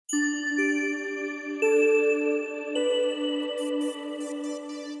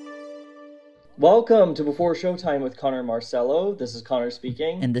Welcome to Before Showtime with Connor and Marcello. This is Connor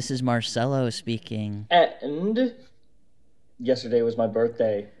speaking. And this is Marcello speaking. And yesterday was my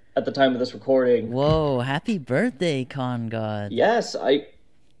birthday at the time of this recording. Whoa, happy birthday, Con God. Yes,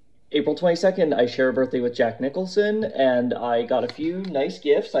 April 22nd, I share a birthday with Jack Nicholson, and I got a few nice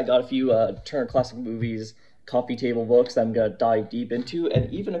gifts. I got a few Turner Classic Movies coffee table books that I'm going to dive deep into,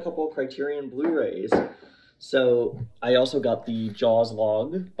 and even a couple of Criterion Blu-rays. So I also got the Jaws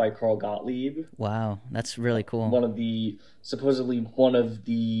log by Carl Gottlieb. Wow, that's really cool. Supposedly one of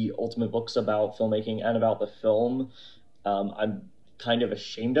the ultimate books about filmmaking and about the film. I'm kind of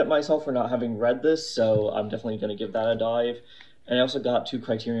ashamed at myself for not having read this, so I'm definitely going to give that a dive. And I also got 2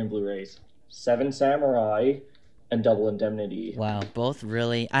 Criterion Blu-rays, Seven Samurai and Double Indemnity. Wow, both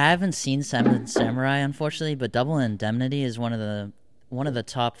really. I haven't seen Seven Samurai, unfortunately, but Double Indemnity is one of the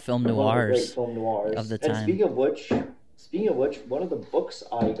top film noirs of the time. And speaking of which, one of the books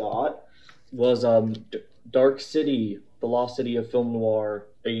I got was Dark City, The Lost City of Film Noir,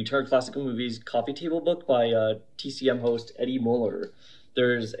 a Turner Classical Movies coffee table book by TCM host Eddie Muller.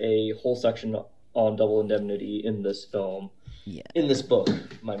 There's a whole section on Double Indemnity in this film. Yeah. In this book,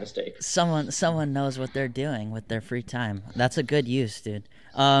 my mistake. Someone knows what they're doing with their free time. That's a good use, dude.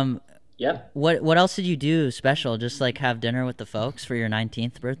 Yeah. What else did you do special? Just like have dinner with the folks for your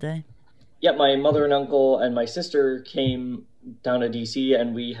 19th birthday? Yeah, my mother and uncle and my sister came down to DC,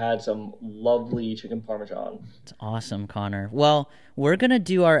 and we had some lovely chicken parmesan. It's awesome, Connor. Well, we're going to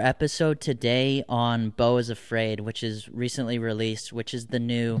do our episode today on Beau is Afraid, which is recently released, which is the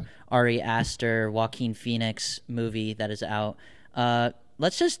new Ari Aster, Joaquin Phoenix movie that is out.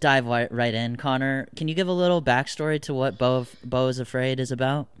 Let's just dive right in, Connor. Can you give a little backstory to what Beau is Afraid is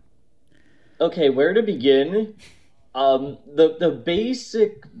about? Okay, where to begin? The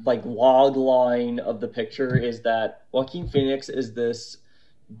basic log line of the picture is that Joaquin Phoenix is this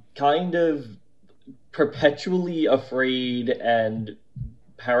kind of perpetually afraid and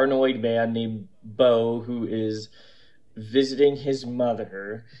paranoid man named Beau who is visiting his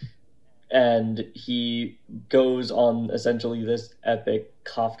mother, and he goes on essentially this epic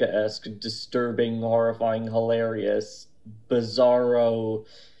Kafkaesque, disturbing, horrifying, hilarious, bizarro,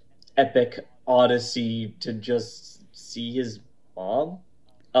 epic odyssey to just see his mom.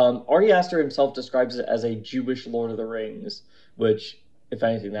 Ari Aster himself describes it as a Jewish Lord of the Rings, which, if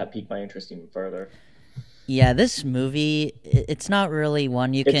anything, that piqued my interest even further. Yeah, this movie, it's not really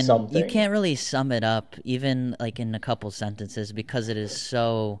one you can't really sum it up even in a couple sentences, because it is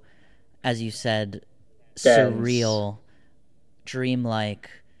so, as you said, dense, surreal, dreamlike.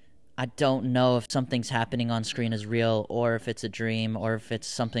 I don't know if something's happening on screen is real, or if it's a dream, or if it's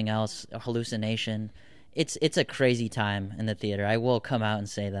something else, a hallucination. It's a crazy time in the theater. I will come out and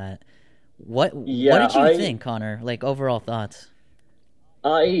say that. What did you think, Connor? Overall thoughts?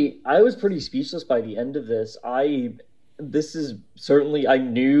 I was pretty speechless by the end of this. This is certainly, I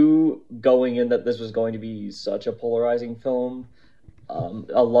knew going in that this was going to be such a polarizing film.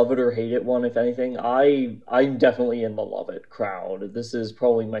 A love it or hate it one, if anything. I'm definitely in the love it crowd. This is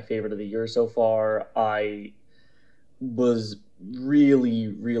probably my favorite of the year so far. I was really,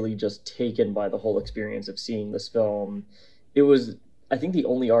 really just taken by the whole experience of seeing this film. It was, I think, the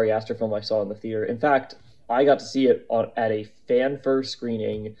only Ari Aster film I saw in the theater. In fact, I got to see it at a fan-first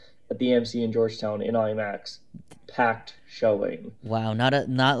screening at the AMC in Georgetown in IMAX. Packed showing. Wow, not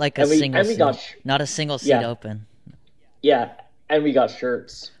a single seat open. Yeah, and we got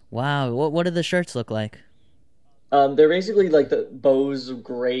shirts. Wow, what do the shirts look like? They're basically like the Beau's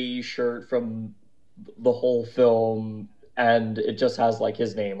gray shirt from the whole film, and it just has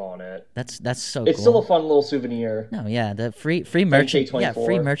his name on it. That's so It's cool. still a fun little souvenir. No, yeah, the free free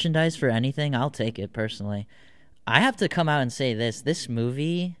merchandise for anything, I'll take it personally. I have to come out and say this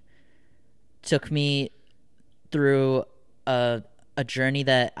movie took me through a journey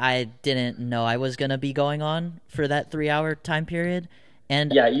that I didn't know I was going to be going on for that 3-hour time period.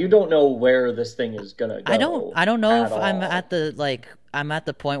 And yeah, you don't know where this thing is going to go. I don't know if I'm at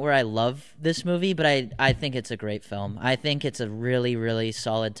the point where I love this movie, but I think it's a great film. I think it's a really, really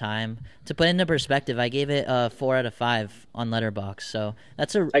solid time. To put into perspective, I gave it a 4 out of 5 on Letterboxd. So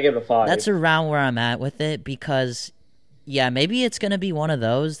I give it a 5. That's around where I'm at with it, because maybe it's going to be one of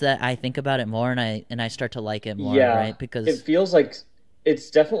those that I think about it more and I start to like it more, right? Because it feels like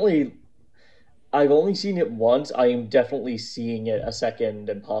it's definitely, I've only seen it once. I am definitely seeing it a second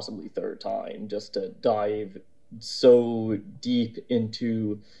and possibly third time, just to dive so deep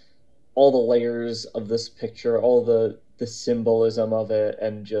into all the layers of this picture, all the symbolism of it,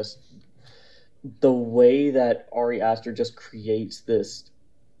 and just the way that Ari Aster just creates this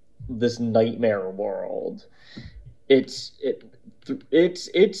nightmare world.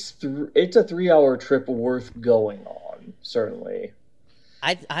 it's a 3 hour trip worth going on, certainly.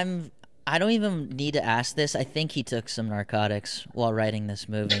 I don't even need to ask this. I think he took some narcotics while writing this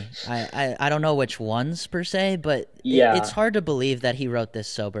movie. I don't know which ones per se, but it's Yeah, hard to believe that he wrote this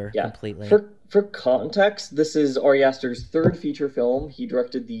sober yeah. completely. For context, this is Ari Aster's third feature film. He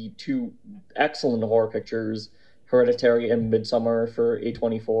directed the two excellent horror pictures, Hereditary and Midsummer for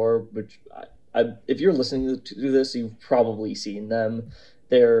A24, which if you're listening to this, you've probably seen them.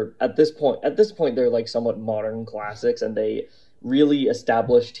 They're at this point they're like somewhat modern classics, and they really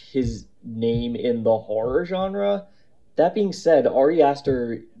established his name in the horror genre. That being said, Ari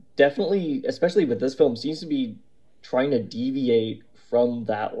Aster definitely, especially with this film, seems to be trying to deviate from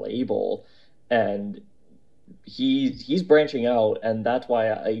that label, and he's branching out, and that's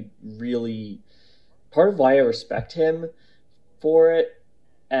why I really part of why I respect him for it.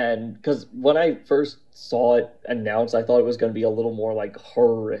 And because when I first saw it announced, I thought it was going to be a little more like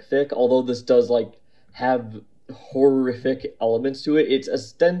horrific, although this does like have horrific elements to it. It's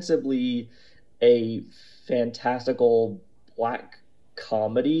ostensibly a fantastical black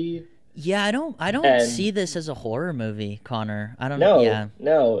comedy. Yeah, I don't And see this as a horror movie, Connor. I don't. no, Yeah,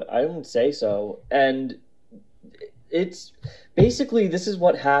 no, I wouldn't say so. And it's basically this is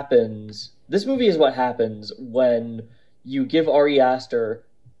what happens. This movie is what happens when you give Ari Aster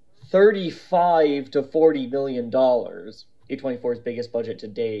 35 to 40 million dollars, A24's biggest budget to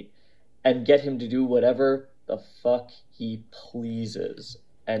date, and get him to do whatever the fuck he pleases.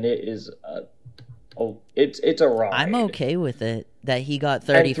 And it is it's a I'm ride. okay with it that he got And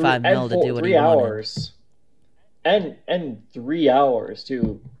 35 mil to do what he three wanted. hours. And 3 hours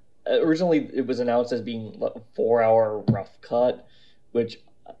too. Originally, it was announced as being a 4 hour rough cut, which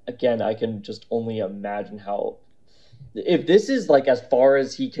again I can just only imagine how. If this is like as far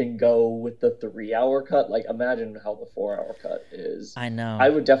as he can go with the 3 hour cut, like imagine how the 4 hour cut is. I know. I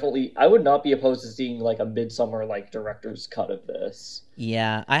would not be opposed to seeing like a midsummer like director's cut of this.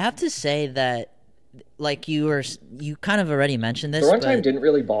 Yeah, I have to say that, like you kind of already mentioned The this, runtime didn't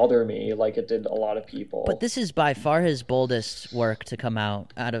really bother me like it did a lot of people. but this is by far his boldest work to come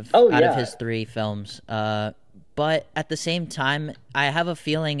out Oh out of yeah. his three films. But at the same time, I have a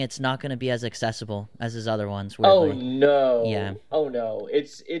feeling it's not going to be as accessible as his other ones. Oh Weirdly. no. Yeah. Oh no.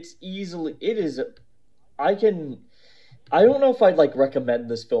 It's easily it is I can I don't know if I'd like recommend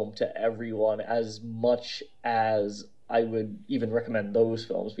this film to everyone as much as I would even recommend those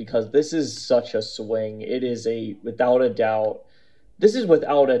films, because this is such a swing. It is a without a doubt this is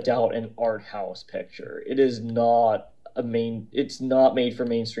without a doubt an art house picture. It is not it's not made for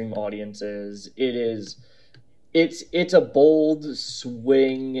mainstream audiences. It's a bold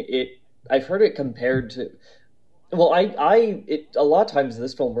swing. I've heard it compared to well, a lot of times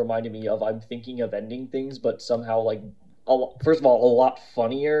this film reminded me of I'm thinking of ending things, but somehow like first of all a lot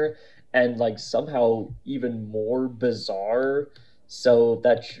funnier and like somehow even more bizarre. So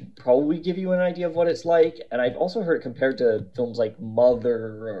that should probably give you an idea of what it's like. And I've also heard it compared to films like Mother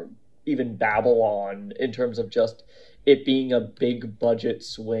or even Babylon in terms of just it being a big budget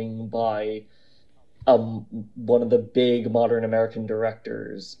swing by one of the big modern American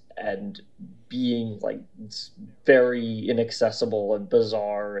directors and being like very inaccessible and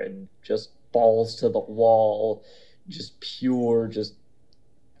bizarre and just balls to the wall, just pure, just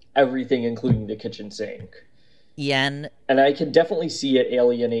everything, including the kitchen sink. Yeah, And I can definitely see it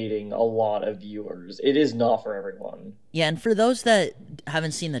alienating a lot of viewers. It is not for everyone. and for those that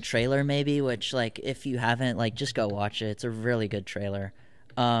haven't seen the trailer, maybe, which like if you haven't, like just go watch it. It's a really good trailer.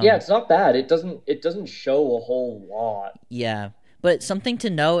 Yeah, it's not bad. It doesn't show a whole lot. Yeah. But something to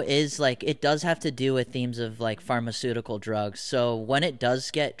note is like it does have to do with themes of like pharmaceutical drugs. So when it does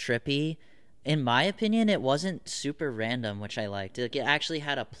get trippy, in my opinion, it wasn't super random, which I liked. Like, it actually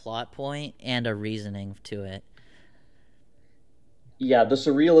had a plot point and a reasoning to it. Yeah, the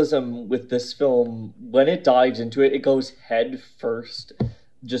surrealism with this film, when it dives into it, it goes head first,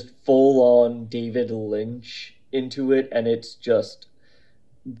 just full on David Lynch into it, and it's just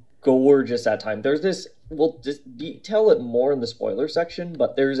gorgeous at time. There's this, we'll just detail it more in the spoiler section,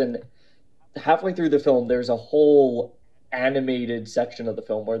 but halfway through the film, there's a whole animated section of the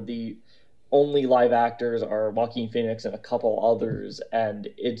film where the only live actors are Joaquin Phoenix and a couple others, and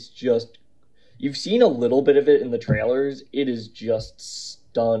it's just you've seen a little bit of it in the trailers. It is just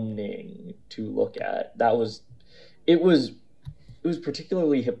stunning to look at. It was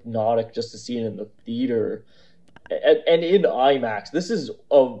particularly hypnotic just to see it in the theater and in IMAX. This is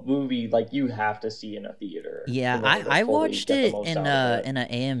a movie like you have to see in a theater. Yeah, I watched it in an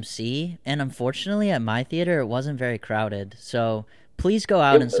AMC, and unfortunately at my theater it wasn't very crowded. So Please go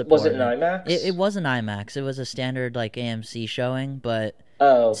out and Was support it an it. IMAX? It wasn't IMAX. It was a standard like AMC showing, but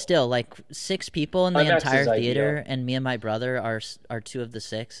Oh, still, like 6 people in the IMAX entire is ideal. theater, and me and my brother are 2 of the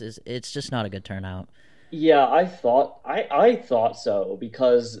 6. It's just not a good turnout. Yeah, I thought so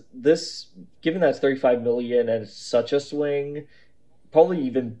because this, given that it's 35 million and it's such a swing, probably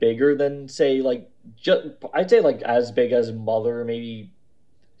even bigger than say like I'd say like as big as Mother maybe.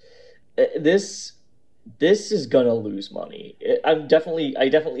 This is gonna lose money. I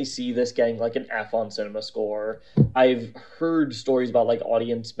definitely see this getting like an F on Cinema Score. I've heard stories about like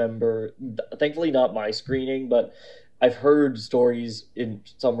audience member, thankfully not my screening, but I've heard stories in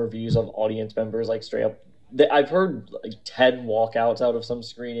some reviews of audience members like straight up. I've heard like 10 walkouts out of some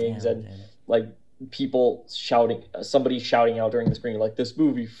screenings, Damn, and dude. like people shouting, somebody shouting out during the screening like this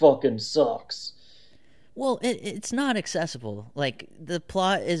movie fucking sucks. Well, it's not accessible. Like the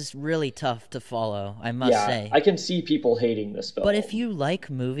plot is really tough to follow, I must Yeah, say. I can see people hating this film. But if you like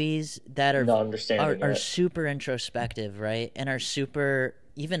movies that not understanding are it. super introspective, right, and are super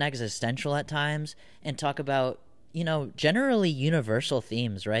even existential at times, and talk about generally universal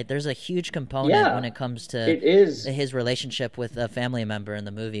themes, right? There's a huge component when Yeah, it comes to it is. his relationship with a family member in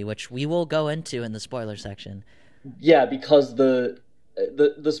the movie, which we will go into in the spoiler section. Yeah, because the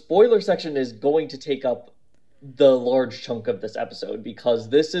spoiler section is going to take up the large chunk of this episode because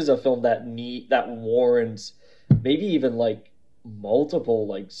this is a film that warrants maybe even like multiple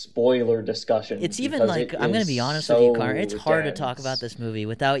like spoiler discussions. It's even because like it I'm going to is be honest with you, Connor. It's so hard to talk about dense. this movie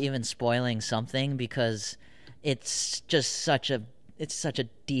without even spoiling something because it's just such a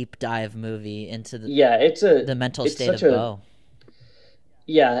deep dive movie into Yeah, the mental it's state of such a Beau.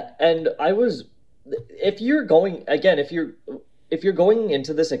 yeah, and I was if you're going again if you're going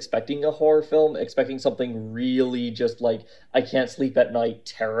into this expecting a horror film, expecting something really just like I can't sleep at night,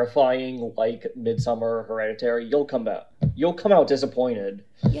 terrifying like Midsummer or Hereditary, you'll come out disappointed.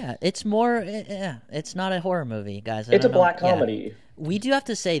 Yeah, it's more. Yeah, it's not a horror movie, guys. I It's a don't know. black Yeah, comedy. we do have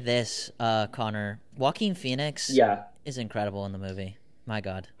to say this, Connor. Joaquin Phoenix Yeah, is incredible in the movie. My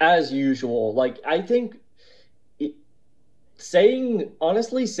God. as usual. Like I think it, saying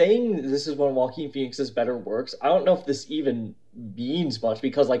this is one of Joaquin Phoenix's better works. I don't know if this even means much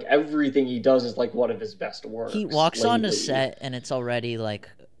because like everything he does is like one of his best works He walks onto lately. set and it's already like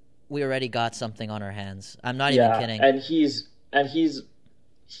we already got something on our hands. I'm not even Yeah, kidding. and he's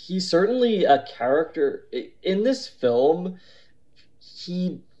certainly a character in this film.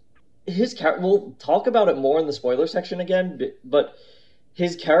 He his character. We'll talk about it more in the spoiler section again, but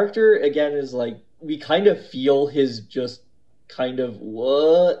his character again is like we kind of feel his just kind of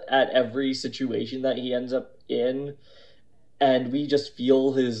what at every situation that he ends up in, and we just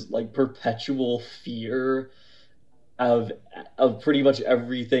feel his like perpetual fear of pretty much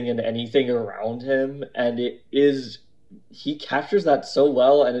everything and anything around him, and he captures that so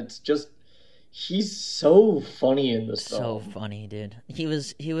well, and it's just he's so funny in this So film. funny, dude. He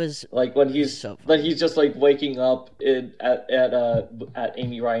was Like when so when funny. he's just like waking up at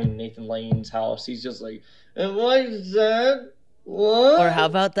Amy Ryan and Nathan Lane's house, he's just like, what is that? Or What? how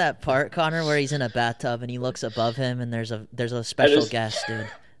about that part, Connor, where he's in a bathtub and he looks above him and there's a And special it's guest, dude.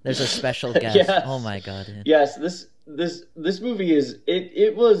 There's a special guest. Oh yes, my God, dude. yes. This movie is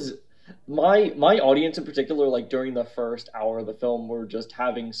it was my audience in particular, like during the first hour of the film, were just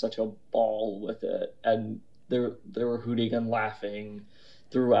having such a ball with it, and they were hooting and laughing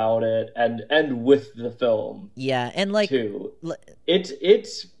throughout it, and with the film Yeah, and like too. l- It's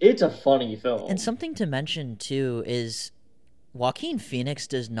a funny and film. something to mention too is Joaquin Phoenix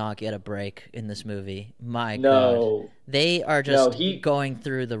does not get a break in this movie. My God. No, They are no, just going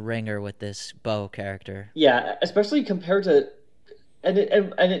through the ringer with this Beau character. yeah, especially compared to, and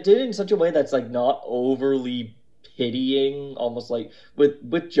it did it in such a way that's like not overly pitying, almost like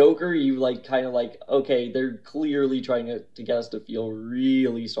with Joker, you like kind of like okay, they're clearly trying to get us to feel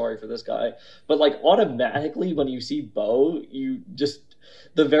really sorry for this guy, but like automatically when you see Beau, you just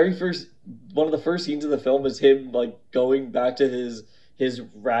the very first one of the first scenes of the film is him like going back to his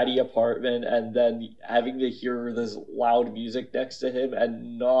ratty apartment and then having to hear this loud music next to him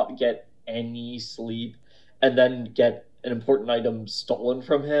and not get any sleep and then get an important item stolen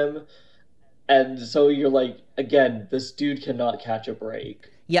from him. And so you're like, again, this dude cannot catch a break.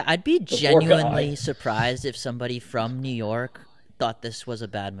 Yeah, I'd be The poor genuinely guy. surprised if somebody from New York thought this was a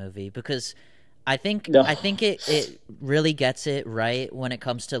bad movie because No. I think it really gets it right when it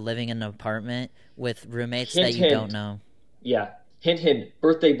comes to living in an apartment with roommates Hint, that you don't hint. know. Yeah. Hint, hint.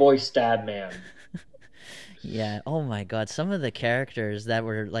 Birthday boy stab man. Yeah. Oh my God. Some of the characters that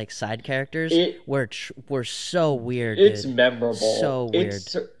were like side characters It were so weird, it's dude. memorable. So weird.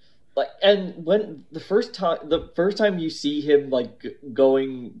 It's like, and when the first time you see him like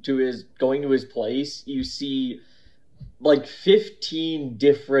going to his place, you see like 15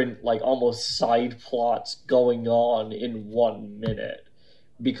 different like almost side plots going on in 1 minute,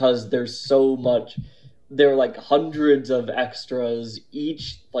 because there's so much. There are like hundreds of extras,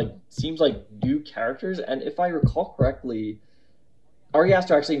 each like seems like new characters. And if I recall correctly, Ari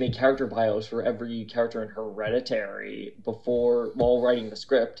Aster actually made character bios for every character in Hereditary before, while writing the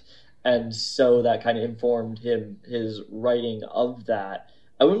script, and so that kind of informed his writing of that.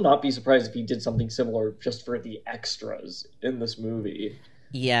 I would not be surprised if he did something similar just for the extras in this movie.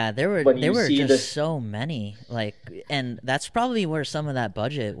 Yeah, there were When there you were see just this, so many, like, and that's probably where some of that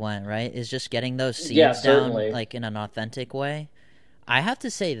budget went, right? Is just getting those yeah, scenes down certainly. like in an authentic way. I have to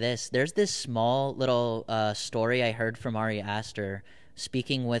say this. There's this small little story I heard from Ari Aster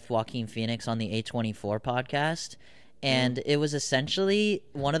speaking with Joaquin Phoenix on the A24 podcast. Mhm. And it was essentially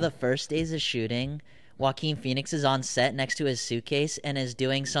one of the first days of shooting. Joaquin Phoenix is on set next to his suitcase and is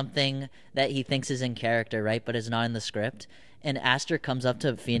doing something that he thinks is in character, right? But is not in the script. And Aster comes up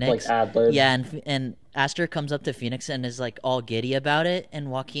to Like Phoenix. ad libs. Yeah, and Aster comes up to Phoenix and is like all giddy about it.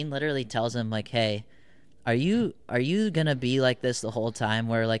 And Joaquin literally tells him, like, hey, are you gonna be like this the whole time,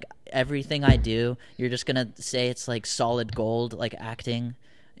 where like everything I do you're just gonna say it's like solid gold, like acting?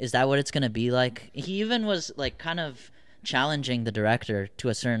 Is that what it's gonna be like? He even was like kind of challenging the director to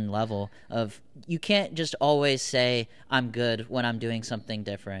a certain level of, you can't just always say I'm good when I'm doing something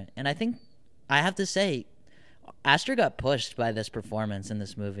different. And I think I have to say Aster got pushed by this performance in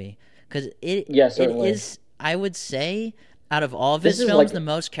this movie, because Yeah, it certainly. is, I would say, out of all of This his is films, like the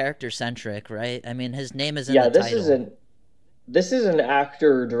most character centric, right? I mean, his name is in the yeah, this title. isn't this is an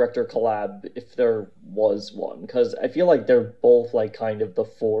actor director collab if there was one, because I feel like they're both like kind of the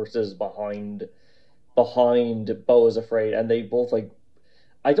forces behind Beau is Afraid, and they both like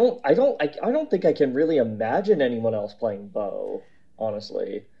I don't think I can really imagine anyone else playing Beau,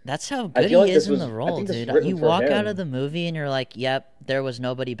 honestly. That's how I good feel he like is this in the was I role, think this was dude. written You for walk out of him. the movie and you're like, yep, there was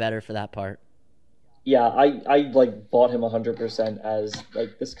nobody better for that part. Yeah, I like bought him 100% as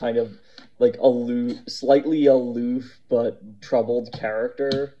like this kind of like aloof, slightly aloof but troubled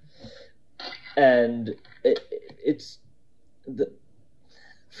character. And it's the,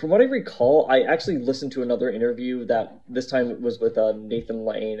 from what I recall, I actually listened to another interview that this time it was with Nathan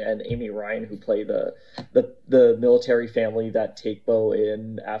Lane and Amy Ryan, who play the military family that take Beau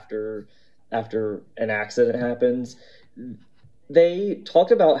in after an accident happens. They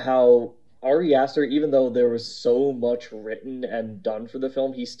talked about how Ari Aster, even though there was so much written and done for the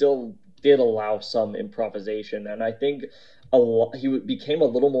film, he still did allow some improvisation, and I think he became a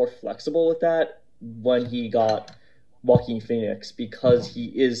little more flexible with that when he got Joaquin Phoenix, because he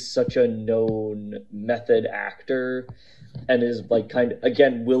is such a known method actor and is like kind of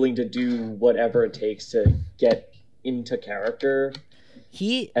again willing to do whatever it takes to get into character.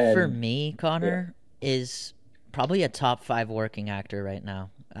 He, for And me, yeah, Connor, is probably a top 5 working actor right now.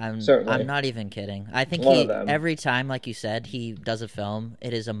 I'm certainly not even kidding. I think one of he, them. every time, like you said, he does a film,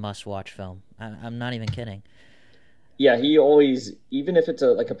 it is a must watch film. I'm not even kidding. Yeah, he always, even if it's a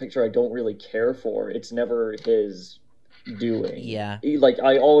like a picture I don't really care for, it's never his doing. Yeah. Like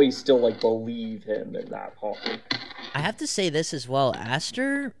I always still like believe him in that part. I have to say this as well.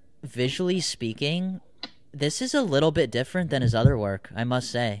 Aster, visually speaking, this is a little bit different than his other work, I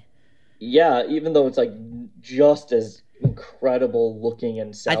must say. Yeah, even though it's like just as incredible looking and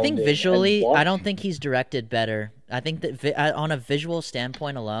I think sounding and visually, I don't watch. think he's directed better. I think that on a visual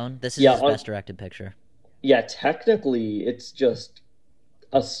standpoint alone, this is Yeah, his best directed picture. yeah, technically it's just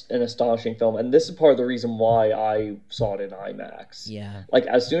an astonishing film, and this is part of the reason why I saw it in IMAX. Yeah. Like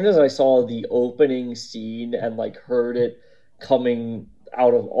as soon as I saw the opening scene and like heard it coming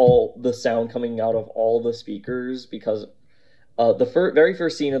out of all the sound coming out of all the speakers, because the very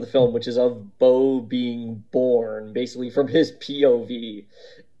first scene of the film, which is of Beau being born, basically from his POV.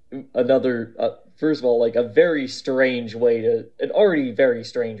 Another, first of all, like a very strange way to, an already very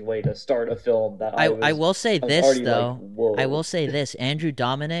strange way to start a film. That I will say I was this already like, though. I whoa, will say this. Andrew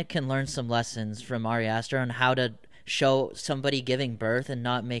Dominic can learn some lessons from Ari Aster on how to show somebody giving birth and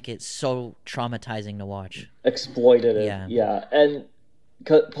not make it so traumatizing to watch. exploitative, Yeah. yeah, and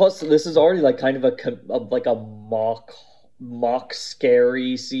plus this is already like kind of like a mock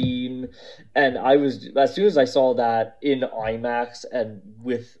scary scene, and I was as soon as I saw that in IMAX and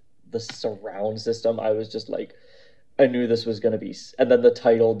with the surround system, I was just like I knew this was going to be, and then the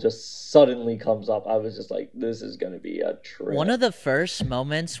title just suddenly comes up. I was just like, this is going to be a trip. One of the first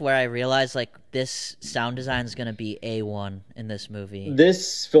moments where I realized like this sound design is going to be A1 in this movie.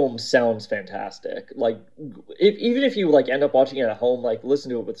 This film sounds fantastic. Like, even if you like end up watching it at home, like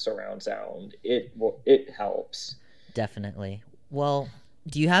listen to it with surround sound. It helps. Definitely. Well,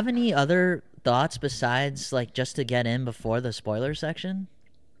 do you have any other thoughts besides like just to get in before the spoiler section?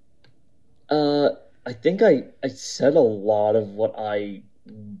 I think I said a lot of what I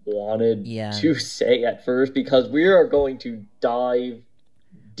wanted to say at first, because we are going to dive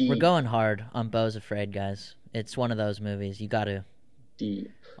deep. We're going hard on Beau's Afraid, guys. It's one of those movies. You got to.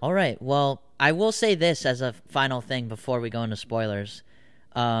 Deep. All right. Well, I will say this as a final thing before we go into spoilers.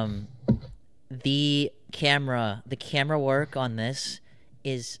 The camera work on this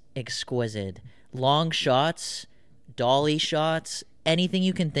is exquisite. Long shots, dolly shots, anything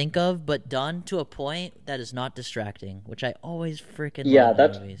you can think of, but done to a point that is not distracting, which I always freaking love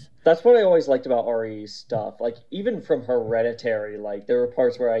in movies. That's what I always liked about Ari's stuff. Like, even from Hereditary, like, there were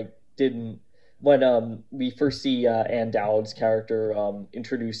parts where I didn't... When we first see Anne Dowd's character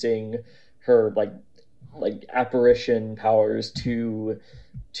introducing her, like apparition powers to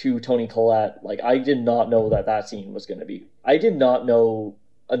Toni Collette, like, I did not know that scene was going to be... I did not know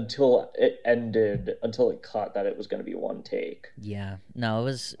until it ended, until it cut, that it was going to be one take. Yeah, no, it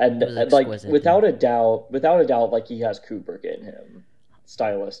was like without a doubt, like, he has Kubrick in him,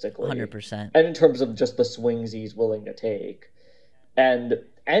 stylistically, 100%, and in terms of just the swings he's willing to take, and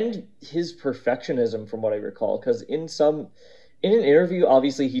his perfectionism, from what I recall, because in an interview,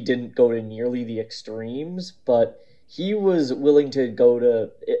 obviously he didn't go to nearly the extremes, but he was willing to go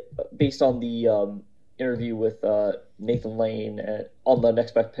to it, based on the interview with Nathan Lane on the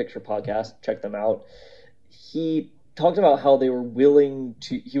Next Best Picture podcast. Check them out. He talked about how he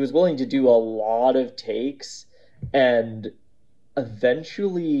was willing to do a lot of takes, and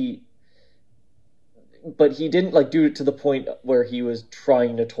eventually, but he didn't like do it to the point where he was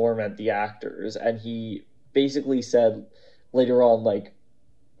trying to torment the actors. And he basically said later on, like,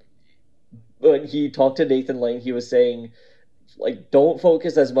 when he talked to Nathan Lane, he was saying, like, don't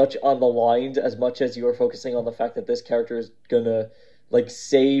focus as much on the lines as much as you are focusing on the fact that this character is gonna, like,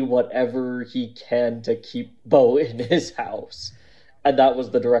 say whatever he can to keep Beau in his house. And that was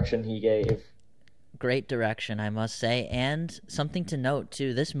the direction he gave. Great direction, I must say. And something to note,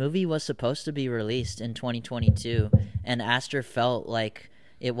 too, this movie was supposed to be released in 2022, and Aster felt like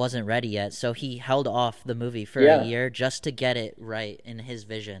it wasn't ready yet, so he held off the movie for a year just to get it right in his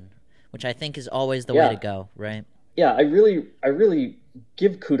vision, which I think is always the way to go, right? Yeah, I really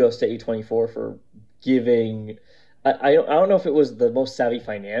give kudos to A24 for giving... I don't know if it was the most savvy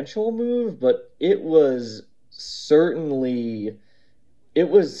financial move, but it was certainly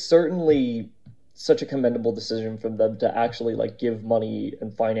such a commendable decision from them to actually, like, give money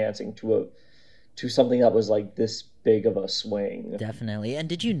and financing to something that was, like, this big of a swing. Definitely. And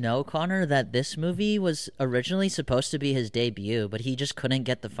did you know, Connor, that this movie was originally supposed to be his debut, but he just couldn't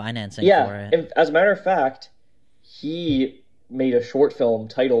get the financing for it? Yeah, as a matter of fact, he made a short film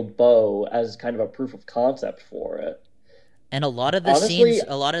titled Beau as kind of a proof of concept for it. And a lot of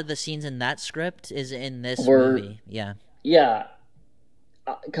the scenes in that script is in this movie. Yeah. Yeah.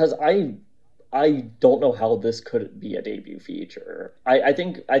 Because I don't know how this could be a debut feature. I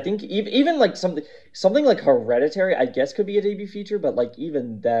think even like something like Hereditary, I guess, could be a debut feature, but like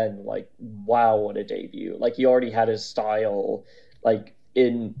even then, like, wow, what a debut! Like, he already had his style,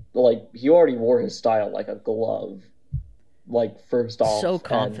 he already wore his style like a glove, like, first off. So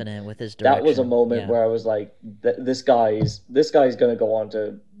confident with his direction. That was a moment where I was like, this guy's gonna go on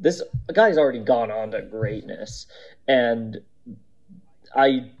to this. The guy's already gone on to greatness, and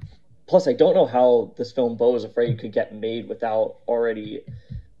Plus, I don't know how this film, Beau is Afraid, could get made without already,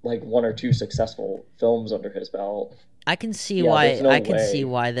 like, one or two successful films under his belt. I can see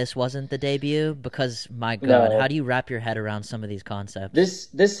why this wasn't the debut, because, my God, how do you wrap your head around some of these concepts?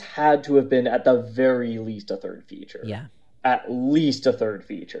 This had to have been, at the very least, a third feature. Yeah. At least a third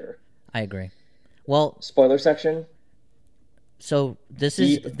feature. I agree. Well... Spoiler section? So this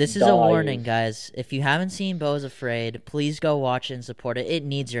is a warning, guys. If you haven't seen Beau is Afraid, please go watch it and support it. It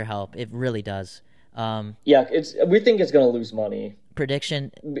needs your help. It really does. We think it's going to lose money.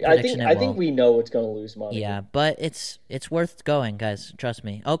 Prediction. I think we know it's going to lose money. Yeah, but it's worth going, guys. Trust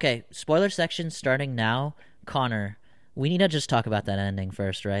me. Okay, spoiler section starting now. Connor, we need to just talk about that ending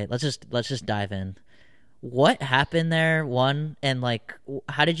first, right? Let's just dive in. What happened there? And like,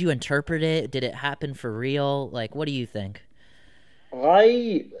 how did you interpret it? Did it happen for real? Like, what do you think?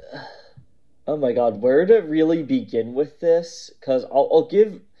 Oh my God, where to really begin with this? Because I'll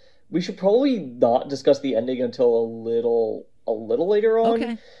give we should probably not discuss the ending until a little later on, Okay.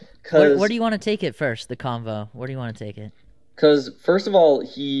 Where because do you want to take it first? The convo. Where do you want to take it? first of all,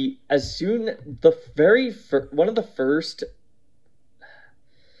 he as soon the very one of the first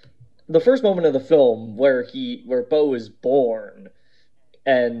moment of the film where Beau is born,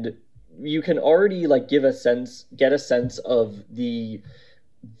 and you can already like get a sense of the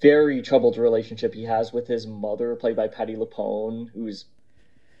very troubled relationship he has with his mother, played by Patti LuPone, who's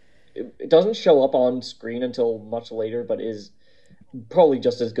it doesn't show up on screen until much later, but is probably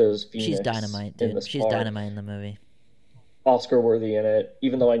just as good as Phoenix. She's dynamite, dude. In this She's part. dynamite in the movie. Oscar worthy in it,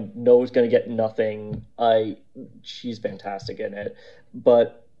 even though I know it's going to get nothing. She's fantastic in it.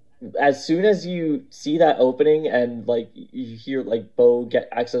 But as soon as you see that opening and like you hear like Beau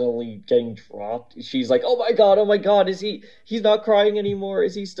accidentally getting dropped, she's like, oh my god, he's not crying anymore?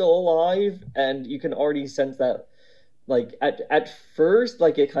 Is he still alive? And you can already sense that, like, at first,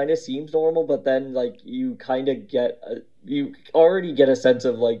 like, it kind of seems normal, but then like you kind of you already get a sense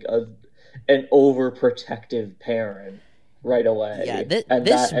of like an overprotective parent right away. Yeah, and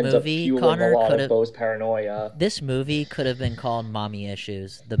this that ends movie, up fueling Connor, a lot could of have. Beau's paranoia. This movie could have been called "Mommy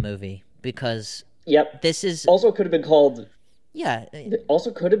Issues," the movie, because Yep. this is Also could have been called. yeah. It also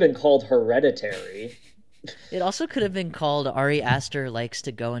could have been called Hereditary. It also could have been called Ari Aster likes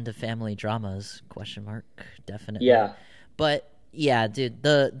to go into family dramas? Question mark. Definitely. Yeah. But yeah, dude,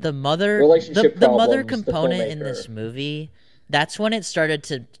 the mother Relationship the mother problems, component the in filmmaker. this movie, that's when it started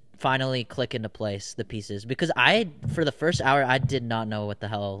to finally click into place, the pieces, because for the first hour I did not know what the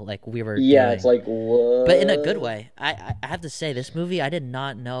hell like we were Yeah, doing. it's like, what? But in a good way. I have to say, this movie, I did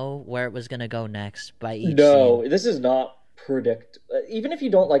not know where it was going to go next by each No, scene. this is not even if you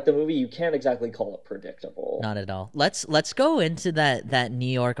don't like the movie, you can't exactly call it predictable. Not at all. Let's go into that New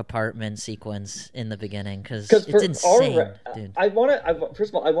York apartment sequence in the beginning, because it's insane, dude. First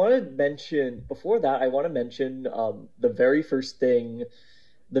of all, I want to mention before that. I want to mention the very first interaction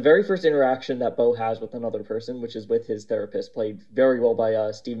that Beau has with another person, which is with his therapist, played very well by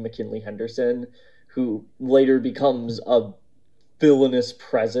Stephen McKinley Henderson, who later becomes a villainous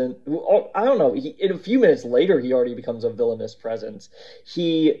presence. I don't know. In a few minutes later, he already becomes a villainous presence.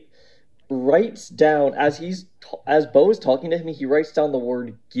 He writes down as Beau is talking to him. He writes down the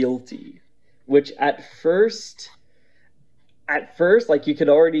word guilty, which at first, like you could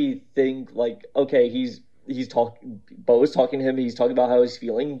already think like, okay, Beau is talking to him. He's talking about how he's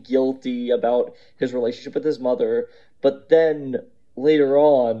feeling guilty about his relationship with his mother. But then later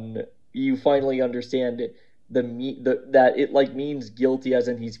on, you finally understand that it like means guilty as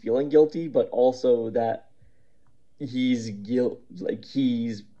in he's feeling guilty, but also that he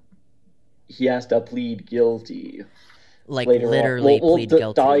has to plead guilty. Like Later literally on. We'll plead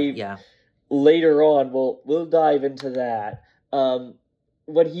guilty. Yeah. Later on, we'll dive into that.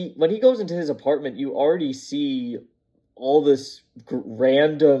 When he goes into his apartment, you already see all this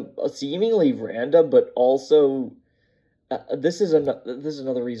seemingly random, but also this is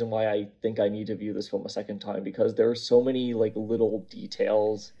another reason why I think I need to view this film a second time, because there are so many like little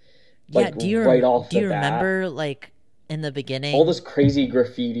details. Like, do you remember like in the beginning all this crazy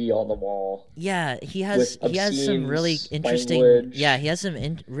graffiti on the wall? Yeah, he has some really interesting language. Yeah, he has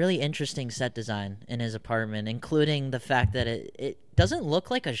some really interesting set design in his apartment, including the fact that it doesn't look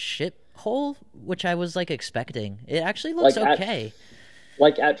like a shithole, which I was like expecting. It actually looks Like, okay.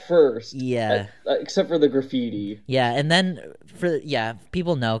 At first. Yeah. Except for the graffiti. Yeah, and then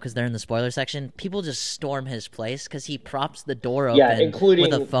people know because they're in the spoiler section. People just storm his place because he props the door open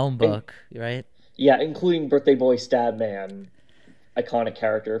with a phone book, right? Yeah, including Birthday Boy Stabman, iconic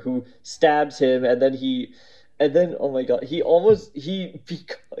character who stabs him, and then oh my god, it's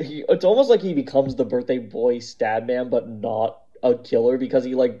almost like he becomes the Birthday Boy Stabman, but not a killer, because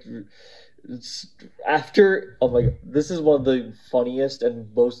he like. After oh my god, this is one of the funniest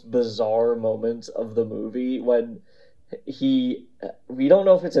and most bizarre moments of the movie when we don't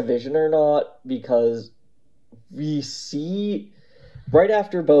know if it's a vision or not, because we see right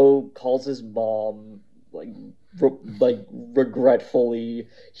after Beau calls his mom like regretfully,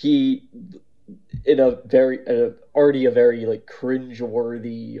 he in already a very like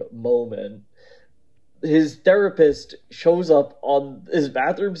cringe-worthy moment, his therapist shows up on his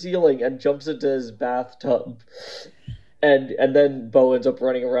bathroom ceiling and jumps into his bathtub. And then Beau ends up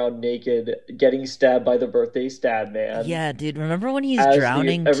running around naked, getting stabbed by the birthday stab man. Yeah, dude. Remember when he's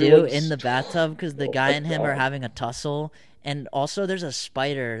drowning too in the bathtub because the guy and him are having a tussle? And also there's a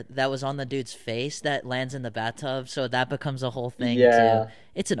spider that was on the dude's face that lands in the bathtub, so that becomes a whole thing too.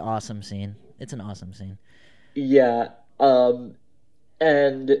 It's an awesome scene. Yeah.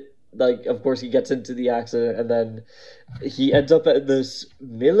 And like, of course, he gets into the accident, and then he ends up at this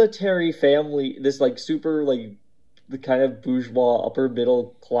military family, this like super like the kind of bourgeois upper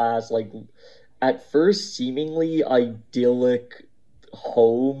middle class, like at first seemingly idyllic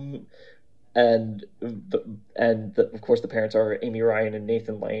home, and of course the parents are Amy Ryan and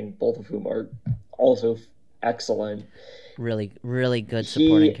Nathan Lane, both of whom are also excellent. Really, really good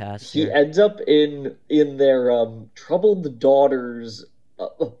supporting cast He here. ends up in their troubled daughter's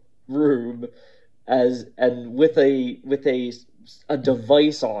room as and with a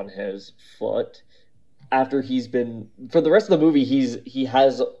device on his foot after he's been for the rest of the movie he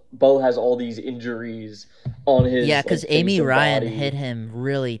has Beau has all these injuries on Yeah, his because like face Amy and Ryan body. hit him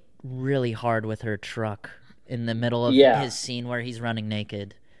really, really hard with her truck in the middle of Yeah, his scene where he's running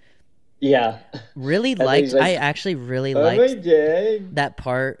naked. yeah. Really And then liked. he's I like, actually really "Oh my liked dad." that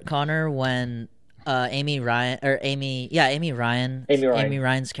part, Connor, when Amy Ryan or Amy, yeah, Amy Amy Ryan.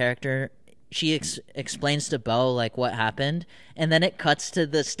 Ryan's character, she explains to Beau like what happened, and then it cuts to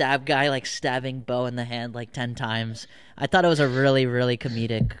the stab guy like stabbing Beau in the hand like 10 times. I thought it was a really, really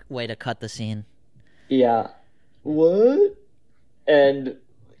comedic way to cut the scene. Yeah. What? And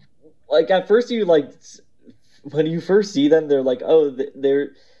like at first you like when you first see them, they're like, oh, they're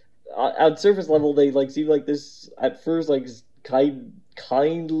on surface level they like seem like this at first like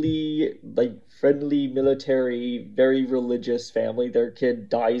kindly like friendly military very religious family. Their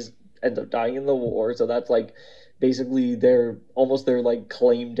kid ends up dying in the war, so that's like basically their like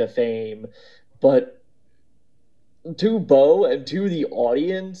claim to fame. But to Beau and to the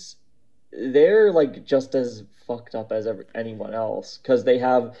audience, they're like just as fucked up as anyone else because They're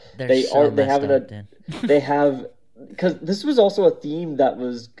so they messed have up, dude. they have because this was also a theme that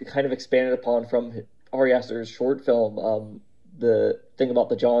was kind of expanded upon from Ari Aster's short film, the thing about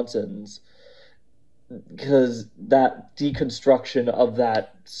the Johnsons, because that deconstruction of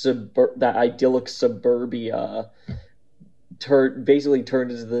that idyllic suburbia basically turned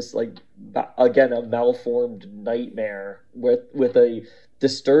into this like again a malformed nightmare with a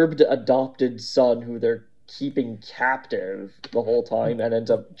disturbed adopted son who they're keeping captive the whole time and ends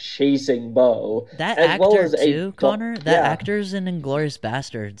up chasing Beau. That as actor well as too, Connor. That yeah. actor's in Inglourious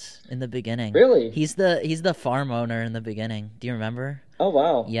Bastards in the beginning. Really? He's the farm owner in the beginning. Do you remember? Oh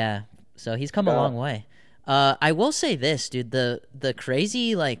wow. Yeah. So he's come a long way. I will say this, dude. The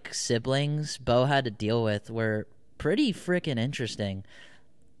crazy like siblings Beau had to deal with were pretty freaking interesting.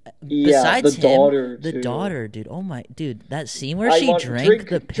 Yeah, Besides the him, daughter the too. daughter, dude. Oh my, dude, that scene where I she want drank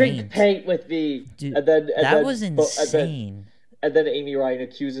the paint, drink paint with me, dude, and then that was insane. And then Amy Ryan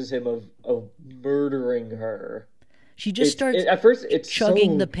accuses him of murdering her. She just starts at first it's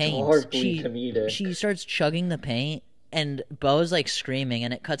chugging so the paint. darkly comedic. She starts chugging the paint, and Beau's like screaming,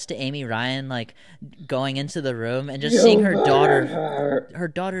 and it cuts to Amy Ryan like going into the room and just seeing her daughter. Her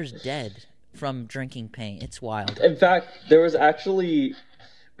daughter's dead from drinking paint. It's wild. In fact, there was actually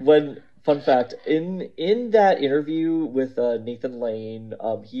fun fact in that interview with Nathan Lane,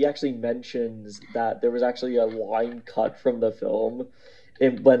 he actually mentions that there was actually a line cut from the film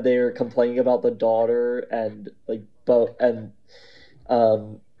when they were complaining about the daughter and like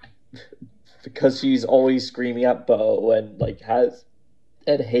because she's always screaming at Beau and like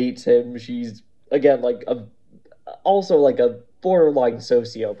hates him. She's again like also like a borderline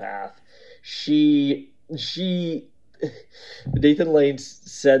sociopath. She Nathan Lane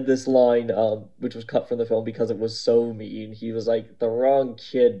said this line, which was cut from the film because it was so mean. He was like, "The wrong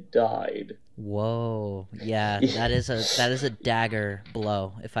kid died." Whoa, yeah, that is a dagger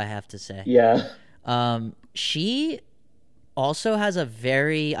blow, if I have to say. Yeah. She also has a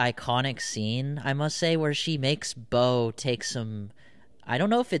very iconic scene, I must say, where she makes Beau take some. I don't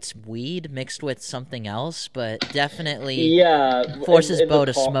know if it's weed mixed with something else, but definitely forces Beau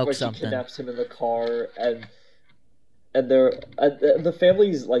to smoke something. She kidnaps him in the car and the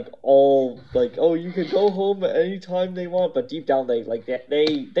family's like all like, oh, you can go home anytime they want, but deep down they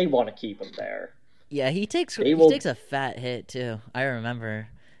want to keep him there. Yeah, he takes a fat hit too. I remember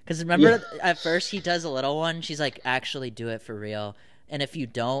because at first he does a little one. She's like, actually do it for real, and if you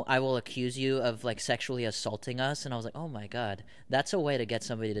don't, I will accuse you of like sexually assaulting us. And I was like, oh my god, that's a way to get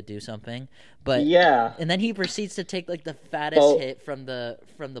somebody to do something. But yeah, and then he proceeds to take like the fattest hit from the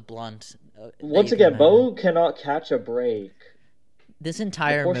blunt. Once again, Beau cannot catch a break. This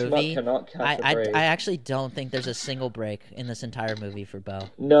entire movie, cannot catch a break. I actually don't think there's a single break in this entire movie for Beau.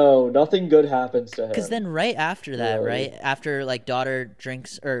 No, nothing good happens to him. Because then right after that, right after like daughter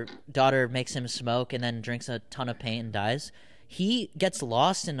makes him smoke and then drinks a ton of paint and dies, he gets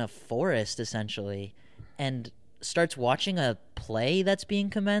lost in a forest essentially, and starts watching a play that's being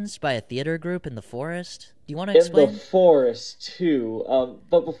commenced by a theater group in the forest. Do you want to In the explain? forest too.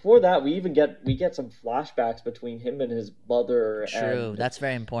 But before that, we get some flashbacks between him and his mother True, that's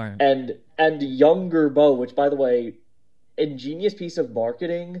very important. and younger Beau, which, by the way, ingenious piece of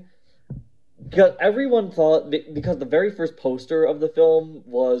marketing. Because everyone thought, because the very first poster of the film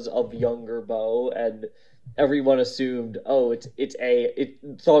was of younger Beau, and everyone assumed, oh, it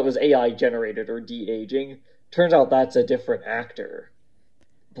thought it was AI generated or de-aging. Turns out that's a different actor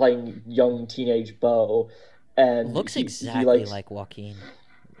playing young teenage Beau, and Looks he exactly likes, like Joaquin.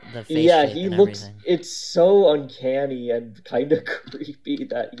 The face yeah, shape he and looks. everything. It's so uncanny and kind of creepy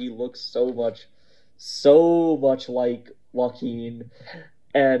that he looks so much like Joaquin,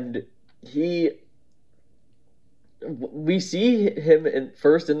 and he we see him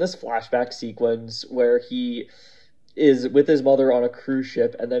first in this flashback sequence where he is with his mother on a cruise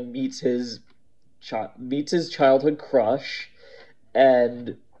ship and then meets his childhood crush,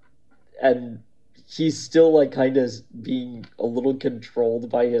 and and he's still like kind of being a little controlled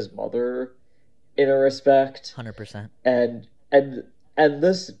by his mother in a respect, 100%. and and and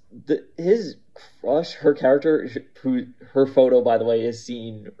his crush, her character, who her photo, by the way, is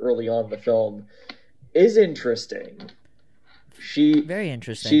seen early on in the film, is interesting. She Very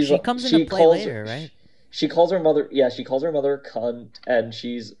interesting. she's She comes into she play calls later, right? she calls her mother, yeah, she calls her mother a cunt, and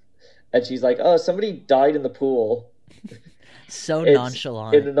she's like, oh, somebody died in the pool. So It's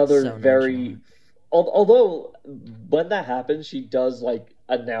in nonchalant. another So very, nonchalant. although when that happens, she does like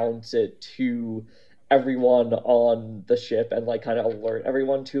announce it to everyone on the ship and like kind of alert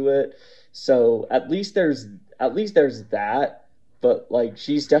everyone to it. So at least there's that. But like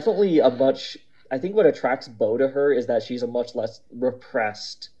she's definitely a much. I think what attracts Beau to her is that she's a much less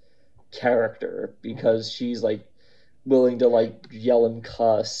repressed character, because she's like willing to like yell and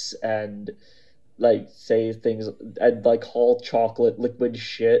cuss and like say things and like call chocolate liquid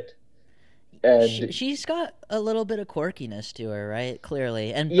shit. And She's got a little bit of quirkiness to her, right?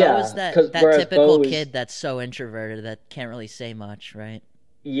 Clearly. And Beau is yeah, because that whereas typical Beau is, kid that's so introverted that can't really say much, right?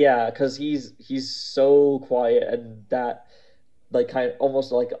 yeah, because he's so quiet, and that like kind of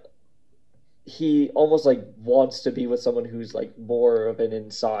almost like he almost like wants to be with someone who's like more of an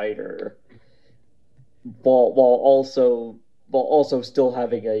insider, while also still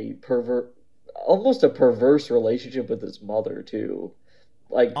having almost a perverse relationship with his mother too,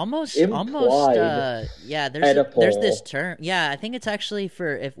 like Almost implied yeah, there's this Oedipal. term. Yeah, I think it's actually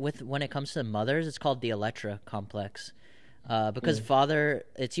for if with when it comes to mothers, it's called the Electra complex. Because Mm. father,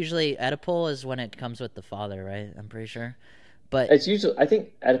 it's usually Oedipal is when it comes with the father, right? I'm pretty sure. But It's usually, I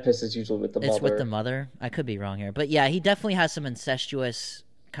think Oedipus is usually with the it's with the mother. mother. I could be wrong here, but yeah, he definitely has some incestuous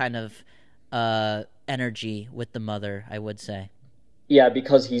kind of energy with the mother, I would say. Yeah,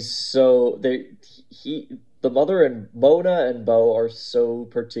 because he the mother and Mona and Beau are so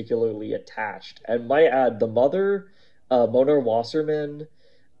particularly attached. And might add, the mother, Mona Wasserman,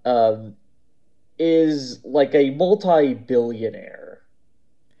 um, is like a multi-billionaire,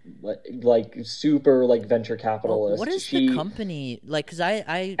 like super like venture Oh, what capitalist. is the company like? Because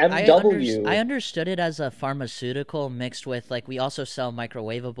I MW. understood it as a pharmaceutical mixed with like we also sell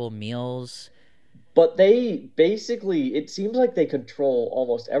microwavable meals. But they basically, it seems like they control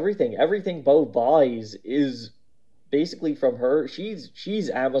almost everything. Everything Beau buys is basically from her. She's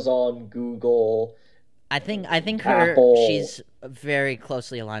Amazon, Google, I think Apple. she's very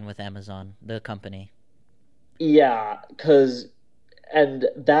closely aligned with Amazon, the company. Yeah, cause and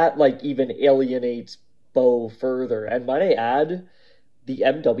that like even alienates Beau further. And might I add, the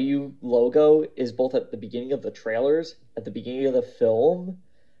MW logo is both at the beginning of the trailers, at the beginning of the film,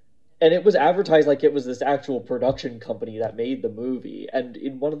 and it was advertised like it was this actual production company that made the movie. And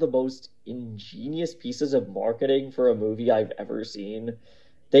in one of the most ingenious pieces of marketing for a movie I've ever seen,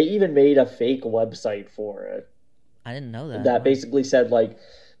 they even made a fake website for it I didn't know that. that Wow. basically said like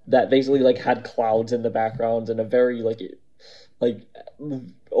that basically like had clouds in the background and a very like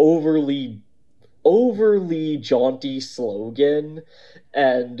overly overly jaunty slogan,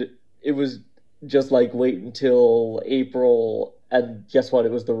 and it was just like wait until April, and guess what?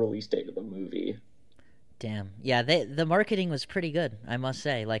 It was the release date of the movie. Damn. Yeah, the marketing was pretty good, I must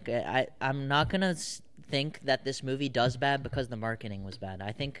say. Like I'm not going to think that this movie does bad because the marketing was bad.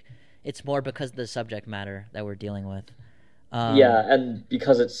 I think it's more because of the subject matter that we're dealing with. Um Yeah, and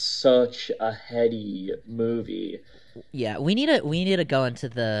because it's such a heady movie. yeah, we need to go into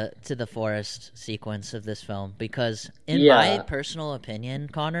the forest sequence of this film because in my Yeah, personal opinion,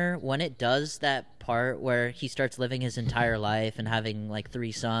 Connor, when it does that part where he starts living his entire life and having like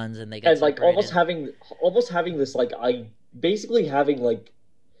three sons and they get and like almost separated. having this like I basically having like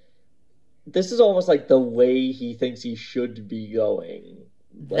this is almost like the way he thinks he should be going.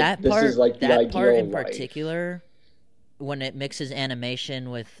 Like That this is part, like the that part ideal in life. particular, when it mixes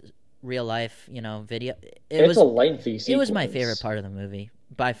animation with real life, video, it It's a was lengthy it was my favorite sequence. part of the movie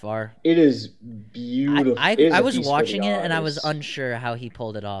by far. It is I, beautiful. I It is I a was feast for the watching it and I was eyes. unsure how he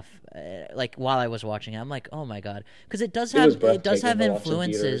pulled it off. Like while I was watching it, I'm like, oh my god, because It was it does breathtaking have to watch in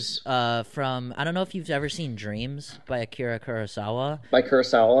influences theaters. from, I don't know if you've ever seen Dreams by Akira Kurosawa, By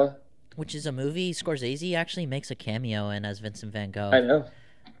Kurosawa, which is a movie Scorsese actually makes a cameo in as Vincent Van I Gogh. know.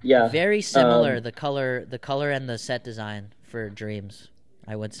 Yeah. Very similar, Um, the color and the set design for Dreams,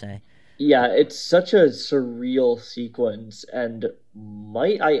 I would say. yeah, it's such a surreal sequence, and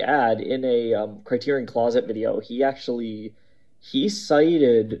might I add, in a Criterion Closet video, he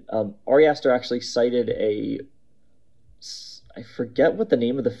cited Ari Aster actually cited I forget what the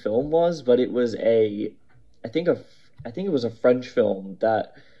name of the film was, but it was I think a I think it was a French film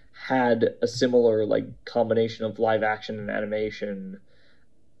that had a similar like combination of live action and animation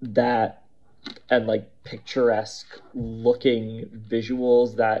that and like picturesque looking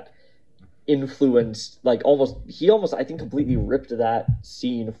visuals that influenced like almost he almost I think completely ripped that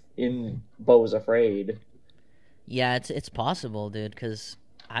scene in Beau's Afraid. Yeah, it's possible, dude. Because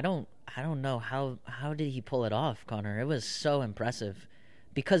I don't know how did he pull it off, Connor. It was so impressive.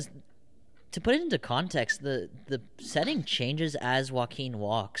 Because to put it into context, the setting changes as Joaquin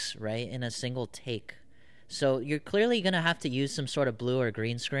walks, right, in a single take. So you're clearly gonna have to use some sort of blue or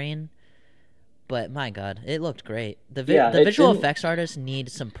green screen. But my God, it looked great. Yeah, The it visual didn't effects artists need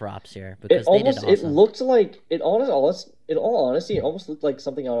some props here it because they did almost it awesome. looked like in all honesty it almost looked like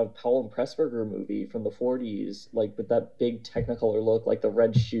something out of Powell and Pressburger movie from the 40s, like with that big technicolor look, like the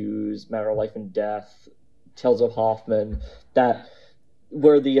red shoes, Matter of Life and Death, Tales of Hoffman, that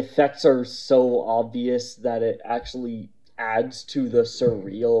where the effects are so obvious that it actually adds to the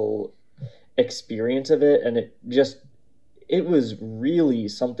surreal experience of it, and it was really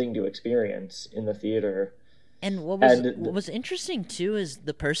something to experience in the theater. And what And was interesting too is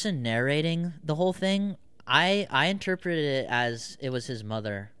the person narrating the whole thing. I interpreted it as it was his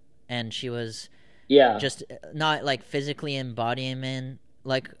mother, and she was yeah, just not like physically embodying him.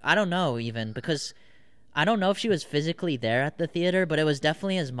 Like I don't know even because I don't know if she was physically there at the theater, but it was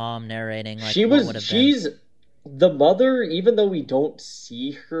definitely his mom narrating like what would have been. she's the mother, even though we don't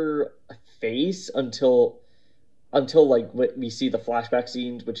see her face until like we see the flashback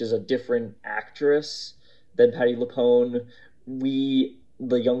scenes, which is a different actress than Patty LuPone.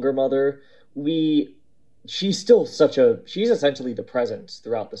 The younger mother, we she's still such a she's essentially the presence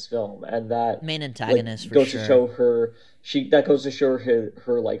throughout this film, and that Main like antagonist for goes to sure. show goes to show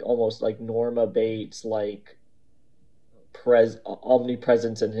her like almost like Norma Bates like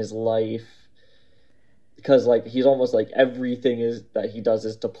omnipresence in his life, because like he's almost like everything is that he does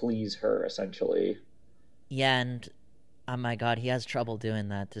is to please her essentially. Yeah, and oh my God, he has trouble doing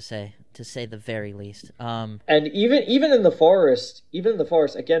that to say the very least. And even in the forest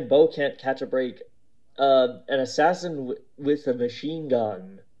again, Beau can't catch a break. An assassin with a machine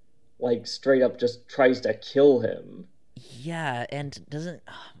gun like straight up just tries to kill him. Yeah, and doesn't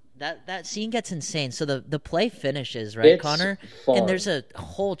that scene gets insane. So the play finishes, right, It's Connor? And there's fun. a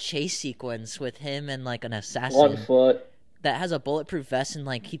whole chase sequence with him and like an On assassin foot. that has a bulletproof vest and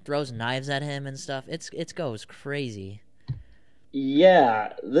like he throws knives at him and stuff. It goes crazy.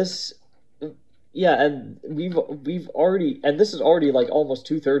 Yeah, this yeah, and we've already and this is already like almost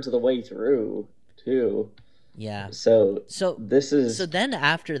 2/3 of the way through too. Yeah. So So this so is then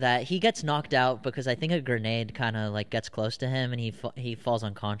after that, he gets knocked out because I think a grenade kind of like gets close to him and he falls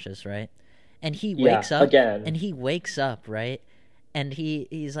unconscious, right? And yeah, again. he wakes up, right? And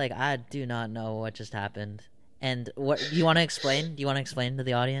he's like, I do not know what just happened. And what do you want to explain? Do you want to explain to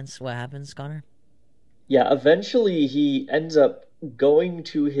the audience what happens, Connor? Yeah, eventually he going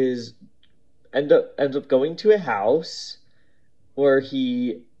to his ends up going to a house where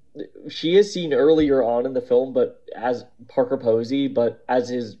she is seen earlier on in the film, but as Parker Posey, but as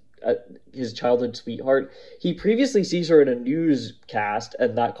his childhood sweetheart. He previously sees her in a newscast,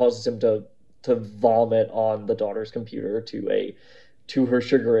 and that causes him to vomit on the daughter's computer to her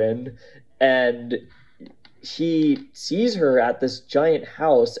chagrin, and he sees her at this giant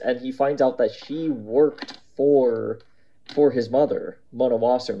house, and he finds out that she worked for his mother, Mona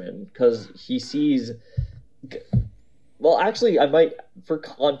Wasserman, because he sees. Well, actually, I might, for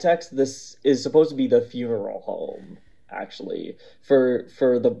context, this is supposed to be the funeral home, actually, for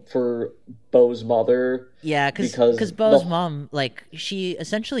Beau's mother, Yeah, because cause Beau's the mom, like, she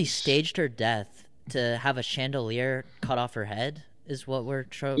essentially staged her death to have a chandelier cut off her head, is what we're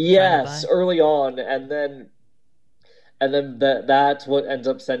trying to yes, buy. early on, and then that's what ends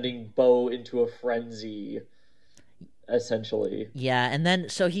up sending Beau into a frenzy, essentially. Yeah, and then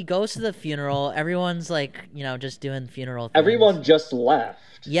so he goes to the funeral. Everyone's like, just doing funeral things. Everyone just left,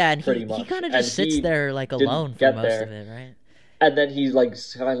 Yeah, and pretty he much, kind of and just sits he there like alone didn't for get most of there. it, right? And then he like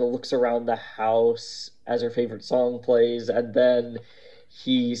kind of looks around the house as her favorite song plays, and then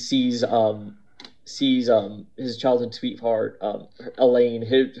he sees his childhood sweetheart, Elaine.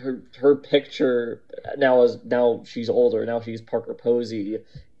 Her picture now she's older. Now she's Parker Posey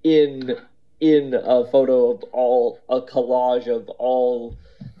in a photo of a collage of all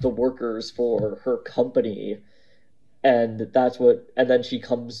the workers for her company, and then she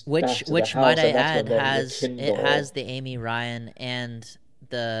comes back to the Which might house, I and that's add when they it has rekindle. the Amy Ryan and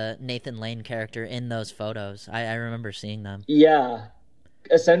the Nathan Lane character in those photos. I remember seeing them. Yeah,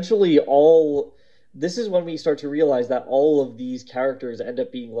 essentially all this is when we start to realize that all of these characters end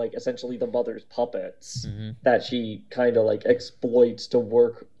up being like essentially the mother's puppets Hmm. that she kind of like exploits to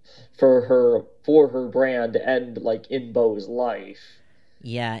work for her brand and like in Beau's life.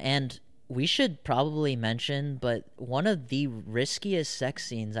 Yeah, and we should probably mention, but one of the riskiest sex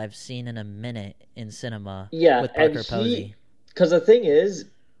scenes I've seen in a minute in cinema Yeah, with and Parker Posey. because the thing is,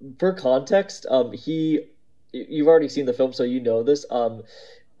 for context, you've already seen the film, so you know this.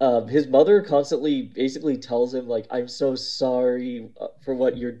 His mother constantly basically tells him like, "I'm so sorry for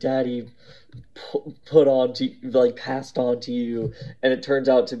what your daddy put on to like passed on to you," and it turns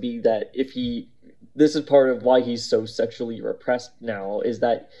out to be that if he, this is part of why he's so sexually repressed now, is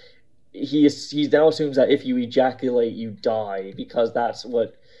that he now assumes that if you ejaculate, you die because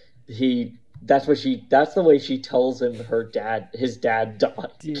he that's the way she tells him his dad died.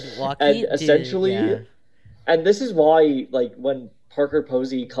 Dude, And Joaquin, dude, essentially, yeah. and this is why like when Parker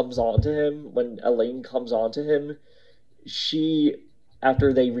Posey comes on to him, when Elaine comes on to him, she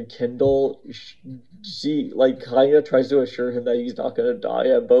after they rekindle, she like kind of tries to assure him that he's not going to die,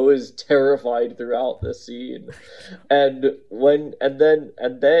 and Beau is terrified throughout this scene. And when and then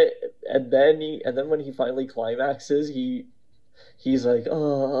when he finally climaxes, he's like,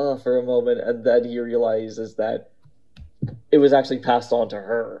 oh, for a moment, and then he realizes that it was actually passed on to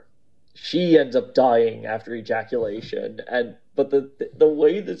her. She ends up dying after ejaculation, and but the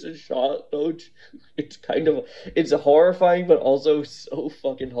way this is shot, though, it's horrifying, but also so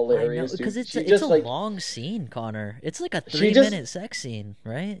fucking I know, hilarious, because dude. it's She a just like long scene, Connor. It's like a she 3 minute sex scene,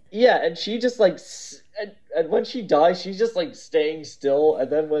 right? yeah, and she just like and when she dies, she's just like staying still,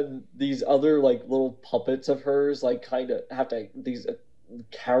 and then when these other like little puppets of hers like kind of have to these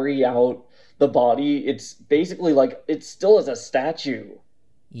carry out the body, it's basically like it still is a statue.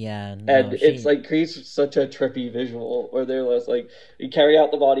 Yeah, And no, it's she. like creates such a trippy visual where they're just like you carry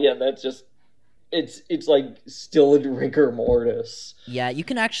out the body and that's just it's like still in rigor mortis. Yeah, you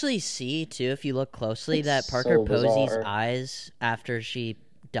can actually see too if you look closely It's that Parker so Posey's bizarre. eyes after she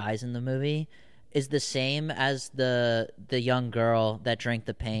dies in the movie is the same as the young girl that drank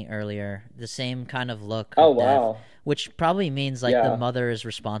the paint earlier. The same kind of look Oh of death, wow. which probably means like the Yeah. mother is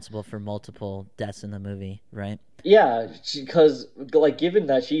responsible for multiple deaths in the movie, right? Yeah, because like given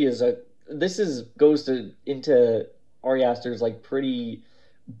that she is a this is goes to into Ari Aster's like pretty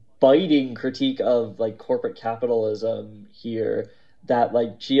biting critique of like corporate capitalism here, that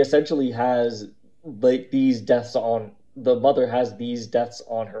like she essentially has like these deaths on the mother has these deaths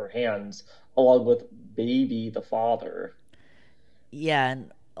on her hands along with baby the father. Yeah,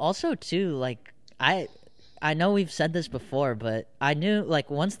 and also too, like I know we've said this before, but I knew like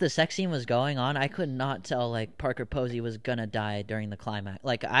once the sex scene was going on, I could not tell like Parker Posey was gonna die during the climax.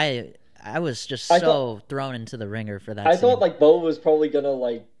 Like I was just I thought so thrown into the ringer for that I thought scene. like Beau was probably gonna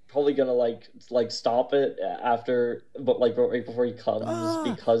like stop it after, but like right before he comes Ah,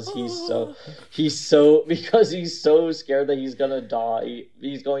 because ah. because he's so scared that he's gonna die.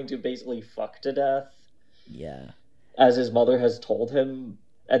 He's going to basically fuck to death Yeah. as his mother has told him,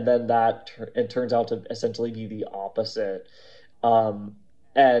 and then it turns out to essentially be the opposite. Um,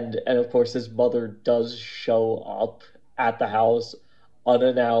 and of course his mother does show up at the house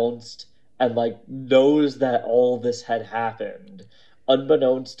unannounced and like knows that all this had happened,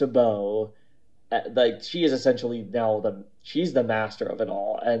 unbeknownst to Beau. Like she is essentially now she's the master of it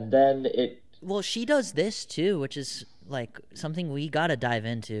all, and then it Well, she does this too, which is like something we gotta dive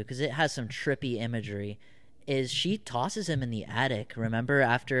into because it has some trippy imagery. Is she tosses him in the attic? Remember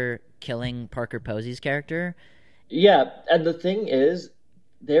after killing Parker Posey's character? yeah, and the thing is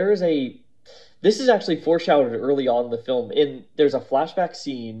there is a this is actually foreshadowed early on in the film. There's a flashback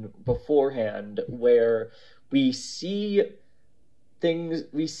scene beforehand where we see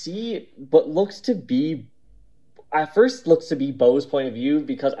we see what looks to be at first looks to be Beau's point of view,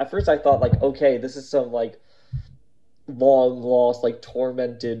 because at first I thought like, okay, this is some like long lost, like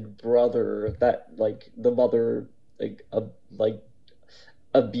tormented brother that like the mother like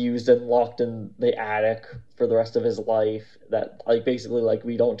abused and locked in the attic for the rest of his life, that like basically like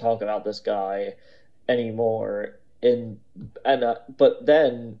we don't talk about this guy anymore. But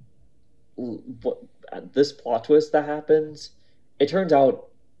then what, this plot twist that happens, it turns out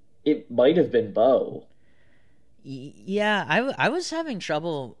it might have been Beau. Yeah, I was having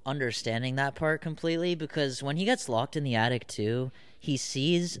trouble understanding that part completely because when he gets locked in the attic too, he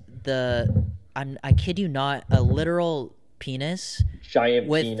sees I kid you not, a literal penis Giant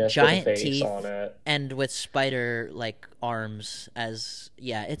with penis with a giant face teeth on it. and with spider like arms. As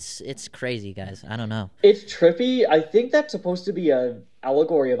yeah, it's crazy, guys. I don't know. It's trippy. I think that's supposed to be a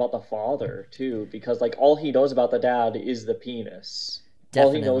allegory about the father too, because like all he knows about the dad is the penis.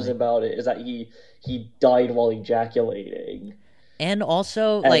 All he knows Definitely. about it is that he died while ejaculating, And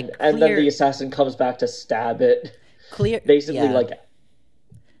also and like then the clear assassin comes back to stab it, clear basically yeah. like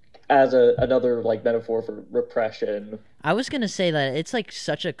as another like metaphor for repression. I was going to say that it's like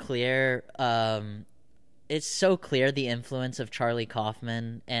such a clear it's so clear the influence of Charlie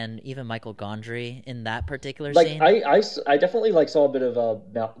Kaufman and even Michael Gondry in that particular Like scene. I definitely like saw a bit of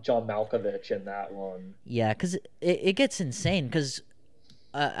John Malkovich in that one. Yeah, because it gets insane. Because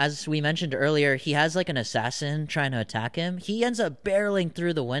as we mentioned earlier, he has like an assassin trying to attack him. He ends up barreling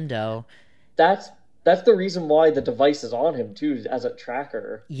through the window. That's that's the reason why the device is on him too, as a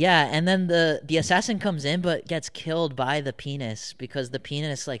tracker. Yeah, and then the assassin comes in but gets killed by the penis because the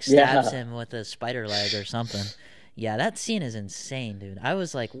penis like stabs Yeah, him with a spider leg or something. Yeah, that scene is insane, dude. I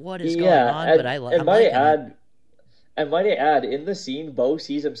was like, "What is going yeah, on?" But and I'm liking it. might I add, in the scene, Beau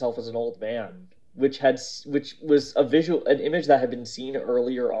sees himself as an old man, which was an image that had been seen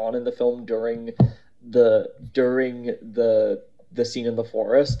earlier on in the film during the scene in the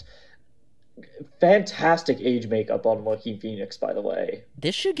forest. Fantastic age makeup on Joaquin Phoenix, by the way.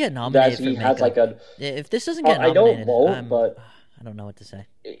 This should get That nominated for he has like makeup. a, If this doesn't get I know it nominated, won't, but I don't know what to say.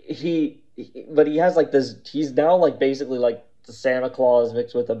 but he has like this. He's now like basically like the Santa Claus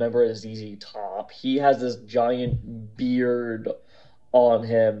mixed with a member of ZZ Top. He has this giant beard on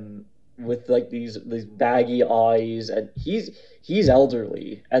him with like these baggy eyes, and he's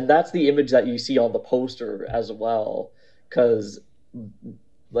elderly, and that's the image that you see on the poster as well. Because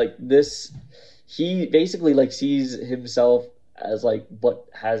like this, he basically like sees himself as like what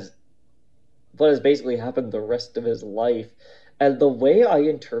has basically happened the rest of his life. And the way I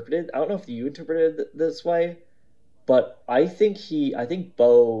interpreted, I don't know if you interpreted it this way, but I think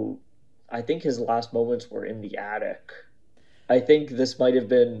Beau, I think his last moments were in the attic. I think this might have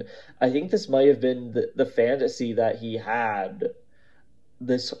been, I think this might have been the fantasy that he had,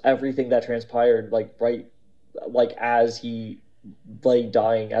 this everything that transpired, like right, like as he lay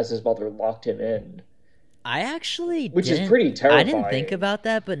dying, as his mother locked him in, I actually which is didn't. pretty I didn't think terrifying. about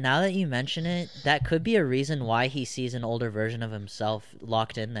that, but now that you mention it, that could be a reason why he sees an older version of himself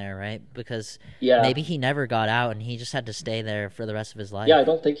locked in there, right? Because Yeah, maybe he never got out and he just had to stay there for the rest of his yeah, I life.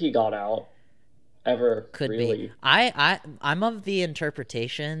 don't think he got out ever, Could be. really. I'm of the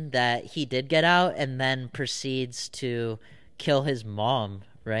interpretation that he did get out and then proceeds to kill his mom,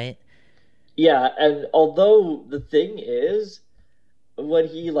 right? Yeah, and although the thing is, when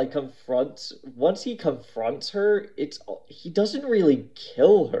he like confronts once he confronts her, it's he doesn't really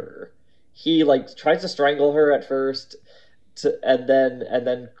kill her. He like tries to strangle her at first, and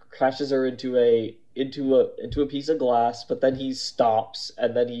then crashes her into a piece of glass, but then he stops,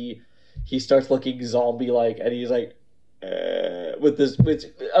 and then he starts looking zombie like, and he's like with this, which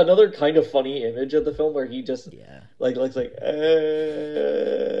another kind of funny image of the film where he just Yeah. like looks like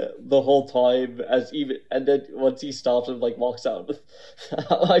the whole time, as even, and then once he stops and like walks out.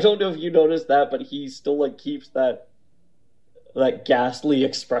 I don't know if you noticed that, but he still like keeps that ghastly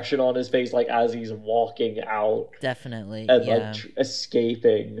expression on his face, like as he's walking out Definitely. and like Yeah.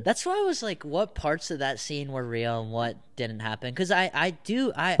 escaping. That's why I was like, what parts of that scene were real and what didn't happen? Because I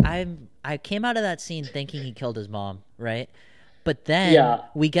came out of that scene thinking he killed his mom, right? But then Yeah,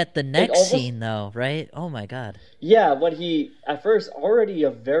 we get the it next almost, scene though, right? Oh my god. yeah, when he at first already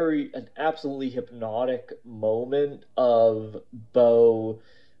an absolutely hypnotic moment of Beau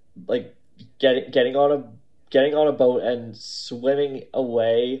like getting on a boat and swimming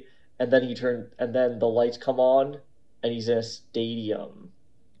away, and then and then the lights come on and he's in a stadium.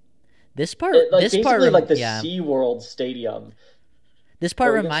 Like basically like the Yeah. SeaWorld stadium. What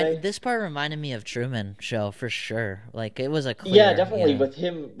were you gonna say? This part reminded me of Truman Show for sure. Like it was a Yeah, clear, definitely yeah. with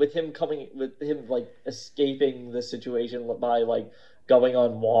him like escaping the situation by like going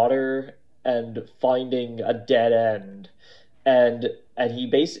on water and finding a dead end, and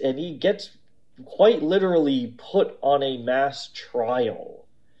he gets quite literally put on a mass trial.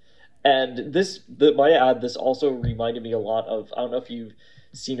 And might I add, this also reminded me a lot of, I don't know if you've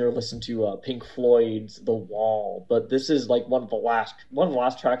seen or listened to Pink Floyd's The Wall, but this is like one of the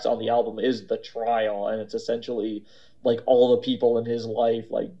last tracks on the album is The Trial, and it's essentially like all the people in his life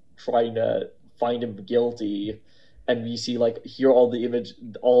like trying to find him guilty, and we see like hear all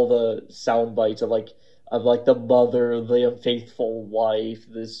the sound bites of like the mother, the unfaithful wife,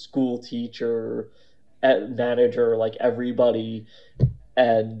 the school teacher, manager, like everybody.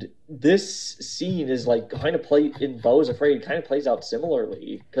 And this scene is like kind of play in Beau's Afraid kind of plays out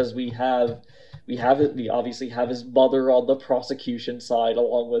similarly, because we obviously have his mother on the prosecution side,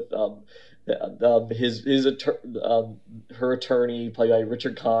 along with her attorney played by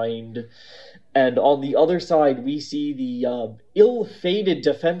Richard Kind, and on the other side we see the ill-fated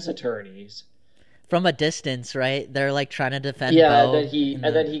defense attorneys From a distance, right? They're like trying to defend yeah. Beau.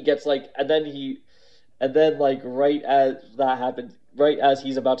 And then he gets like and then like right as that happens, right as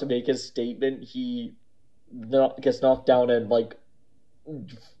he's about to make his statement, he gets knocked down and like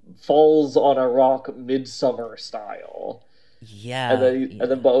falls on a rock midsummer style. Yeah. And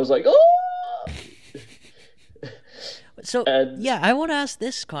then Beau's like, oh. So And yeah, I want to ask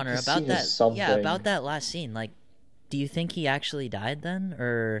this, Connor, the about scene that. is something. Yeah, about that last scene. Like, do you think he actually died then,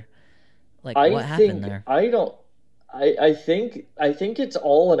 or like I what think happened there? I don't. I think it's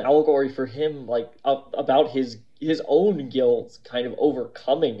all an allegory for him, like about his own guilt, kind of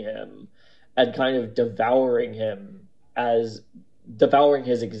overcoming him, and kind of devouring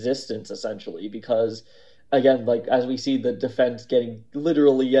his existence essentially. Because again, like as we see the defense getting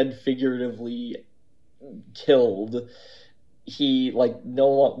literally and figuratively killed, he like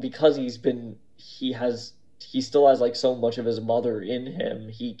because he still has like so much of his mother in him.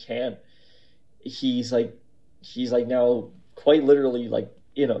 He's like now quite literally like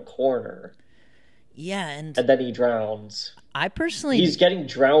in a corner. Yeah, and then he drowns. I personally, He's getting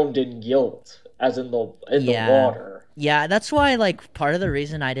drowned in guilt, as in the water. Yeah, that's why like part of the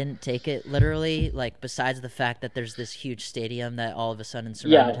reason I didn't take it literally, like besides the fact that there's this huge stadium that all of a sudden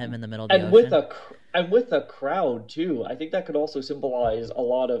surrounded him in the middle of the ocean. With a crowd too. I think that could also symbolize a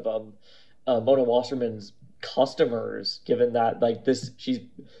lot of Mona Wasserman's customers, given that like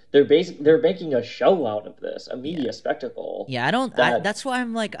they're making a show out of this, a media spectacle. Yeah, that's why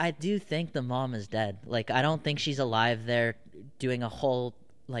I'm like, I do think the mom is dead. Like, I don't think she's alive there doing a whole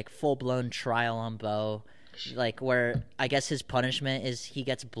like full-blown trial on Beau, like where I guess his punishment is he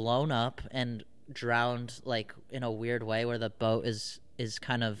gets blown up and drowned like in a weird way where the boat is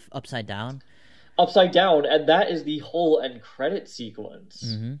kind of upside down, and that is the whole end credit sequence.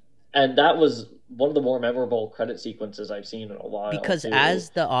 Mm-hmm. And that was one of the more memorable credit sequences I've seen in a while. Because too. As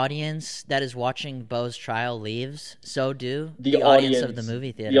the audience that is watching Beau's trial leaves, so do the audience of the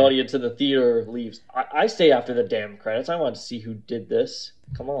movie theater. The audience of the theater leaves. I stay after the damn credits. I want to see who did this.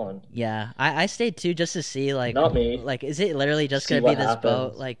 Come on. Yeah, I stayed too, just to see like. Not me. Like, is it literally just going to be this happens.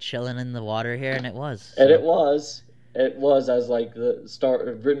 Boat like chilling in the water here? And it was. So. And it was. It was, as like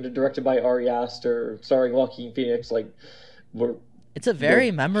the written and directed by Ari Aster, starring Joaquin Phoenix. Like, it's a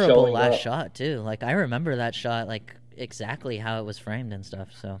very memorable last shot too. Like, I remember that shot, like exactly how it was framed and stuff.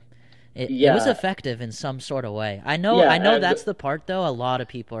 So it was effective in some sort of way. I know that's the part though. A lot of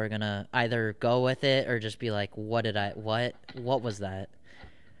people are gonna either go with it or just be like, "What was that?"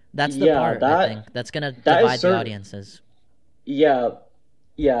 That's the part I think that's gonna divide the audiences. Yeah,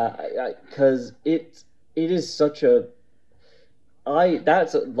 because it is such a.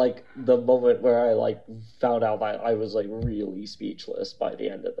 That's like the moment where I like found out that I was like really speechless by the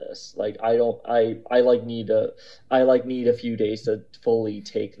end of this. Like I need a few days to fully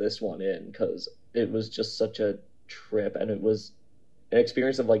take this one in, because it was just such a trip, and it was an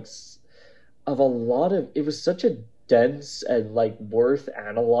experience of it was such a dense and like worth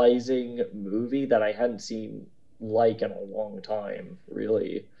analyzing movie that I hadn't seen like in a long time,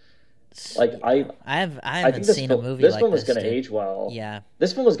 really. Like I haven't seen a movie like this. This one was going to age well. Yeah,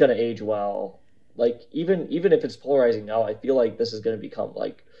 this one was going to age well. Like even if it's polarizing now, I feel like this is going to become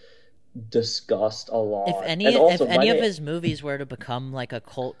like discussed a lot. If any of his movies were to become like a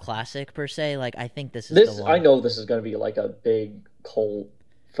cult classic per se, like I think this is the one. I know this is going to be like a big cult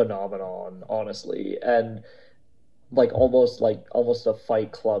phenomenon, honestly, and like almost a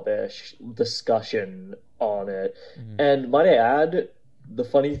Fight Club-ish discussion on it. Mm-hmm. And might I add, the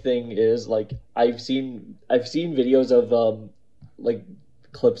funny thing is, like, I've seen videos of like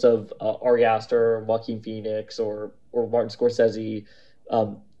clips of Ari Aster, Joaquin Phoenix, or Martin Scorsese.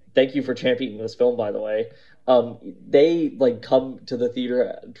 Thank you for championing this film, by the way. They like come to the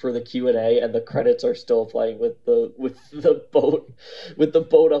theater for the Q&A, and the credits are still playing with the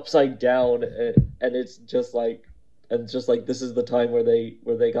boat upside down, and it's just like this is the time where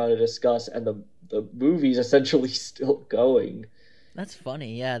they got to discuss, and the movie's essentially still going. That's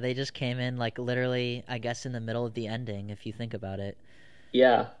funny. Yeah, they just came in like literally, I guess, in the middle of the ending, if you think about it.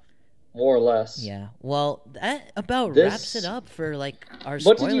 Yeah, more or less. Yeah. Well, that about wraps it This up for like our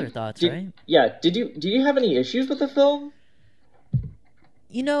what did spoiler you thoughts, did right? yeah, did you have any issues with the film?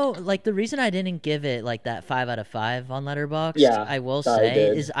 You know, like the reason I didn't give it like that 5 out of 5 on Letterboxd, Yeah, I will I say,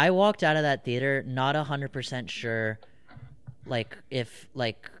 did. is I walked out of that theater not 100% sure, like if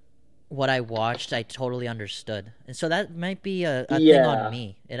like what I watched I totally understood, and so that might be a thing on Yeah.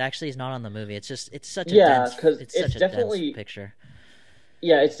 me. It actually is not on the movie. It's just Yeah, cuz it's such a dense picture.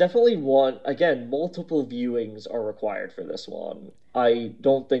 it's definitely one. Again, multiple viewings are required for this one. I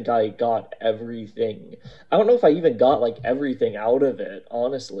don't think I got everything. I don't know if I even got like everything out of it,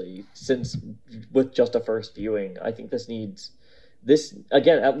 honestly, since with just a first viewing. I think this needs this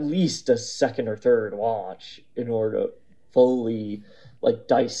again at least a second or third watch in order to fully like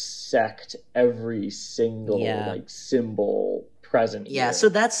dissect every single Yeah. like symbol present Yeah, so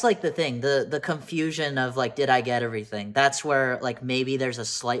here. that's like the thing, the confusion of like, did I get everything? That's where like maybe there's a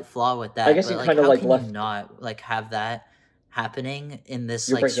slight flaw with I that, guess but you like kind of how like can you left not like have that happening in this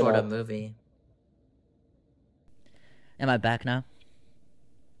you're like breaking sort of up. movie? Am I back now?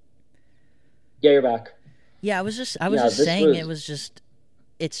 Yeah, you're back. Yeah, I was Yeah, just this saying was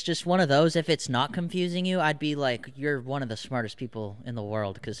it's just one of those. If it's not confusing you, I'd be like, you're one of the smartest people in the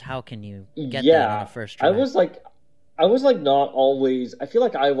world, because how can you get that on a yeah. first I try? was like I was like not always I feel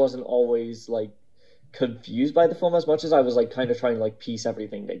like I wasn't always like confused by the film as much as I was like kind of trying to like piece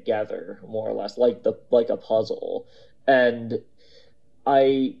everything together more or less like a puzzle. And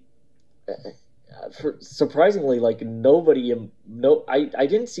I for surprisingly like nobody no I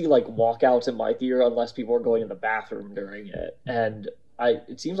didn't see like walkouts in my theater unless people were going in the bathroom during it. And I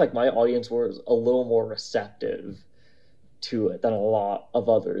it seems like my audience was a little more receptive to it than a lot of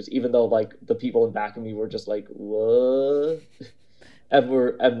others, even though like the people in back of me were just like, what?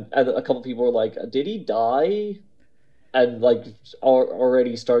 And a couple people were like, did he die? And like are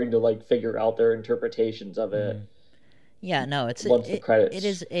already starting to like figure out their interpretations of Mm-hmm. it Yeah, no, once the credits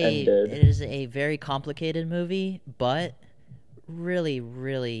it ended. is a very complicated movie, but really,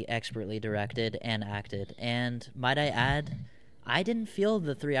 really expertly directed and acted. And might I add, I didn't feel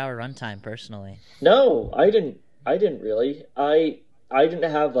the 3 hour runtime personally. No, I didn't really. I didn't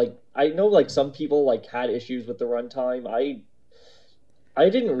have like I know like some people like had issues with the runtime. I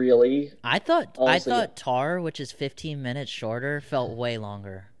didn't really, I honestly. thought Tar, which is 15 minutes shorter, felt way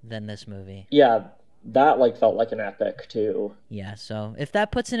longer than this movie. Yeah, that like felt like an epic too. Yeah, so if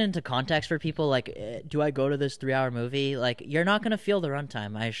that puts it into context for people, like, do I go to this 3 hour movie? Like, you're not gonna feel the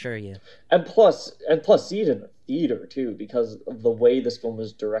runtime, I assure you. And plus see it in the theater too because of the way this film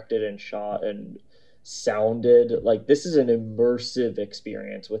was directed and shot and sounded. Like this is an immersive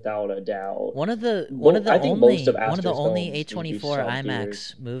experience without a doubt. I think most of One of the Aster's only films need to be A24 saw in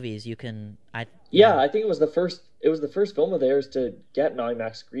theaters. IMAX movies you can Yeah, yeah. I think it was the first film of theirs to get an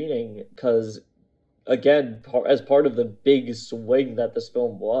IMAX screening because again, as part of the big swing that this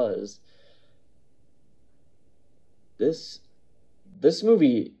film was, this this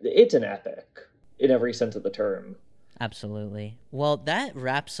movie it's an epic in every sense of the term. Absolutely. Well, that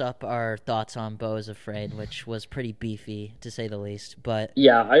wraps up our thoughts on Beau is Afraid, which was pretty beefy to say the least, but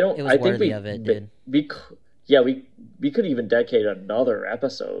Yeah, I don't. it was I think worthy of it, dude. yeah we could even dedicate another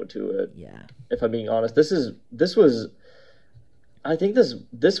episode to it. Yeah. If I'm being honest, this was I think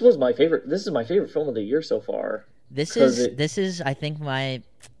this was my favorite. This is my favorite film of the year so far because it. This is I think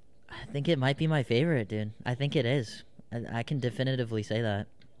it might be my favorite, dude. I think it is. I can definitively say that.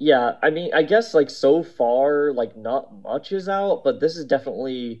 Yeah, I mean, I guess like so far, like not much is out, but this is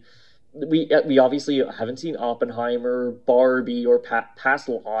definitely we obviously haven't seen Oppenheimer, Barbie, or Past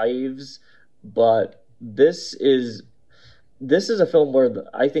Lives, but this is a film where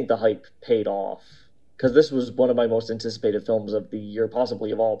I think the hype paid off because this was one of my most anticipated films of the year, possibly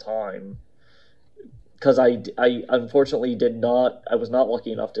of all time. Because I unfortunately did not, I was not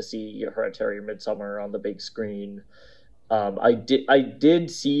lucky enough to see Hereditary or Midsummer on the big screen. I did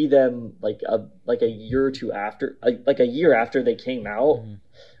see them like a year or two after, like a year after they came out, Mm-hmm.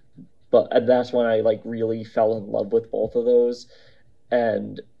 but and that's when I like really fell in love with both of those.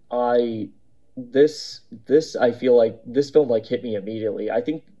 And I this I feel like this film like hit me immediately. I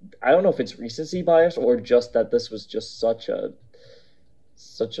don't know if it's recency bias or just that this was just such a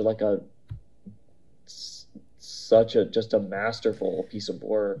like a such a just a masterful piece of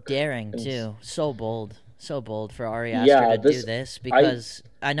work. Daring And too. So bold. So bold for Ari Aster Yeah, to do this this I because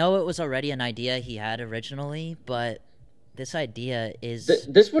I know it was already an idea he had originally, but this idea is a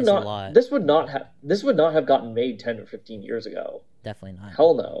lot. this would not have gotten made 10 or 15 years ago. Definitely not.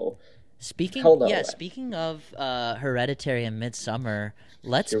 Hell no. Speaking, Hell yeah, no. speaking of Hereditary and Midsummer,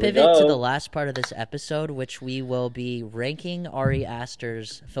 let's Here we pivot to the go. last part of this episode, which we will be ranking Ari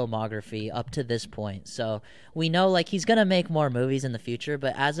Aster's filmography up to this point. So we know like he's gonna make more movies in the future,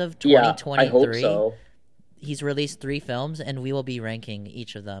 but as of Yeah, I hope 2023, so. he's released 3 films, and we will be ranking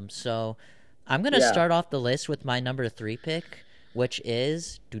each of them. So I'm gonna Yeah. start off the list with my number 3 pick, which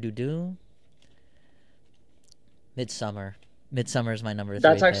is Midsummer. Midsummer is my number 3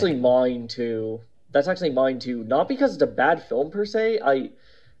 That's actually pick. mine too. That's actually mine too. Not because it's a bad film per se, I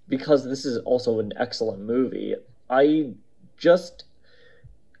because this is also an excellent movie. I just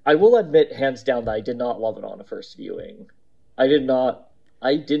I will admit hands down that I did not love it on a first viewing. I did not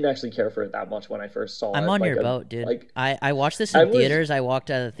I didn't actually care for it that much when I first saw I'm it. on your boat, dude. Like I watched this I in was theaters. I walked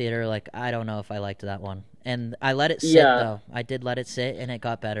out of the theater like I don't know if I liked that one, and I let it sit yeah, though. I did let it sit, and it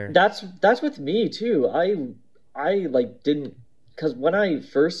got better. that's with me too. I like didn't because when I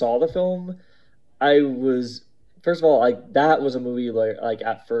first saw the film, I was first of all like that was a movie like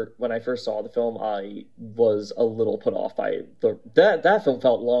at first when I first saw the film I was a little put off by the that film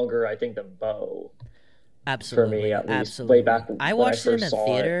felt longer I think than Beau for me Absolutely, at least way absolutely. back I when I watched it in first a saw it.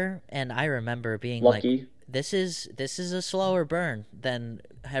 theater, and I remember being like, Lucky, this is a slower burn than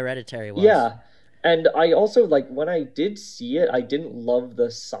Hereditary was. yeah, and I also like when I did see it I didn't love the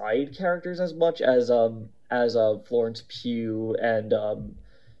side characters as much as Florence Pugh and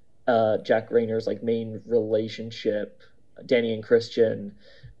Jack Rayner's like main relationship, Danny and Christian,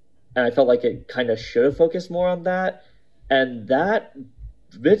 and I felt like it kind of should have focused more on that. And that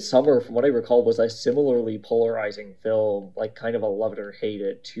Midsummer, from what I recall, was a similarly polarizing film, like kind of a love it or hate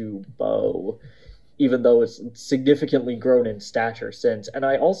it to Beau, even though it's significantly grown in stature since. And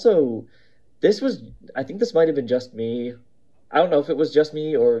I also, this was, I think this might have been just me. I don't know if it was just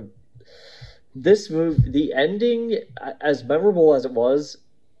me or this move. The ending, as memorable as it was,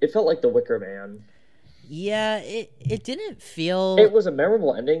 it felt like The Wicker Man. Yeah, it didn't It feel was a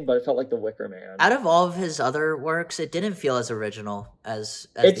memorable ending, but it felt like The Wicker Man. out of all of his other works, it didn't feel as original as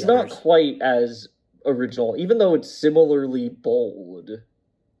It's the not others. quite as original, even though it's similarly bold.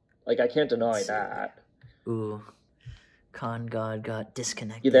 Like I can't deny Let's see. that. Ooh, Con God got You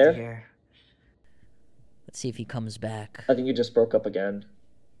disconnected there? here. Let's see if he comes back. I think you just broke up again.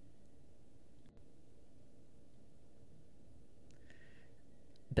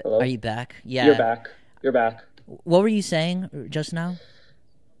 Are Hello? you back? You're Yeah. back. You're back. What were you saying just now?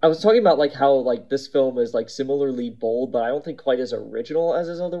 I was talking about like how like this film is like similarly bold, but I don't think quite as original as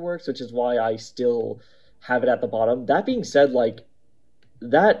his other works, which is why I still have it at the bottom. That being said, like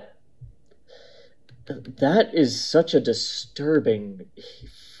that that is such a disturbing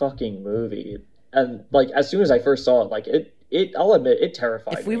fucking movie. And like as soon as I first saw it, like it I'll admit it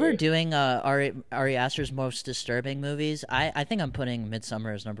terrified If we were me. doing Ari Aster's most disturbing movies, I think I'm putting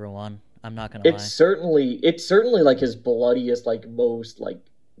Midsummer as number 1. I'm not gonna lie. It's certainly like his bloodiest, like most like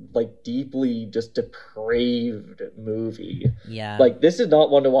deeply just depraved movie. Yeah, Like this is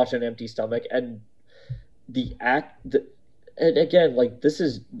not one to watch on an empty stomach, and and again like this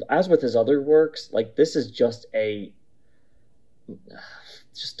is as with his other works, like this is just a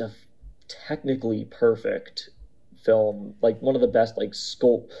technically perfect film, like one of the best like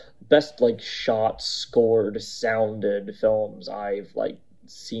best like shot, scored, sounded films I've like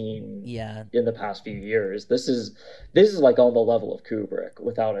seen yeah. in the past few years. This is like on the level of Kubrick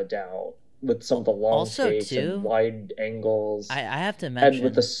without a doubt, with some of the long Also, takes and too, wide angles I have to and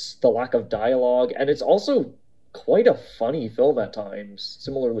with mention the lack of dialogue, and it's also quite a funny film at times,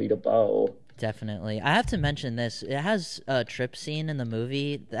 similarly to Beau. definitely. I have to mention this. It has a trip scene in the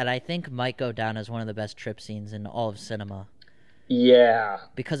movie that I think might go down as one of the best trip scenes in all of cinema Yeah,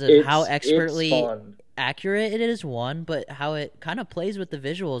 because of how it's expertly fun. accurate it is, one, but how it kind of plays with the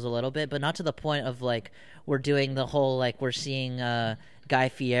visuals a little bit, but not to the point of like we're doing the whole like we're seeing Guy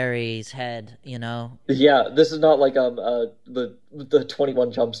Fieri's head, you know. Yeah, this is not like the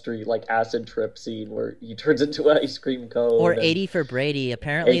 21 Jump Street like acid trip scene where he turns into an ice cream Or cone and 80 for Brady.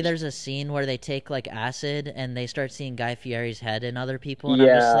 Apparently, H- there's a scene where they take like acid and they start seeing Guy Fieri's head in other people, and I'm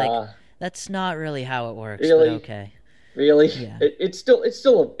just like, yeah, that's not really how it works. But really, okay, really, yeah. it's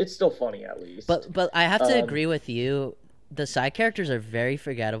still funny at least. But I have to Um, agree with you. The side characters are very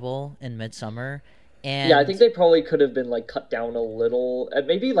forgettable in Midsummer, yeah, I think and they probably could have been like cut down a little, and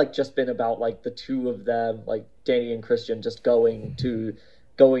maybe like just been about like the two of them, like Danny and Christian, just going to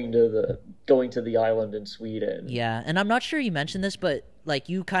going to the island in Sweden. Yeah, and I'm not sure you mentioned this, but like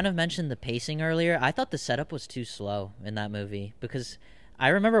you kind of mentioned the pacing earlier. I thought the setup was too slow in that movie because I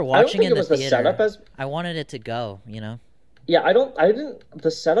remember I don't watching think in it the was the setup theater. as I wanted it to go, you know? yeah, I didn't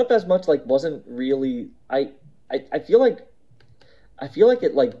the setup as much like wasn't really I feel like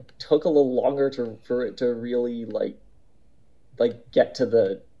it like took a little longer to for it to really get to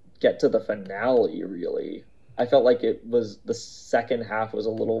the finale really. I felt like it was the second half was a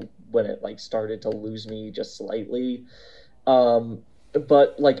little when it like started to lose me just slightly. Um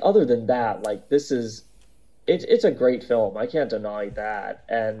but like other than that, like this is it's a great film. I can't deny that.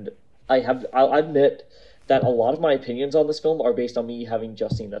 And I'll admit that a lot of my opinions on this film are based on me having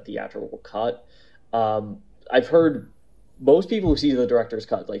just seen the theatrical cut. I've heard most people who see the director's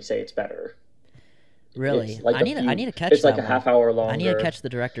cut like say it's better. It's Really, like I need to catch it's like that a one. half hour I need to longer. catch the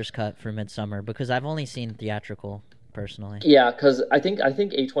director's cut for Midsummer because I've only seen theatrical personally. Yeah, because I think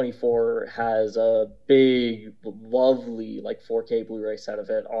A24 has a big, lovely like 4K Blu-ray set of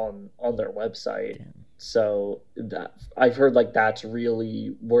it on their website. Damn. So that I've heard like that's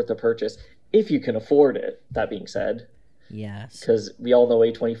really worth a purchase if you can afford it. That being said, Yes. because we all know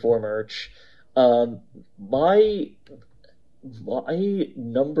A24 merch. Um, my my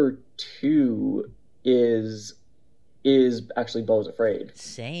number two is actually Beau's Afraid.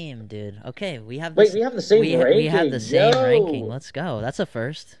 Same, dude. Okay, we have Wait, this. we have the same We have the ranking. same ranking. Yo. Let's go. That's a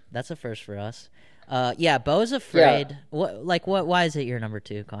first. That's a first for us. Yeah, Beau's Yeah, Afraid. What? Why is it your number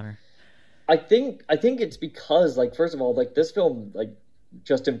two, Connor? I think it's because like first of all like this film like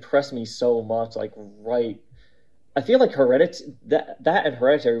just impressed me so much like right I feel like that and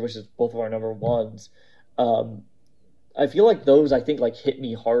Hereditary, which is both of our number ones. um I feel like those I think like hit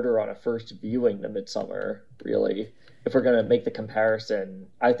me harder on a first viewing than Midsummer, really. If we're gonna make the comparison,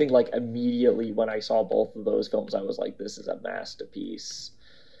 I think like immediately when I saw both of those films I was like this is a masterpiece.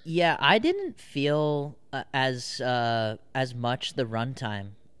 Yeah, I didn't feel as much the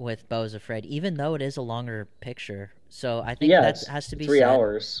runtime with Beau's Afraid, even though it is a longer picture. So I think Yeah, that it's has to be three said,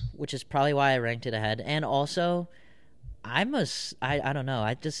 hours. which is probably why I ranked it ahead. And also, I don't know.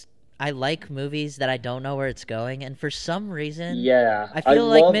 I like movies that I don't know where it's going, and for some reason, Yeah, I feel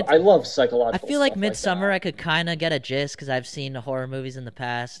like I love I psychological feel like stuff like Midsummer I that. could kind of get a gist because I've seen horror movies in the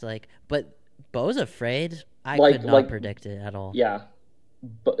past. Like, but Beau's Afraid, I could not Like predict it at all. yeah,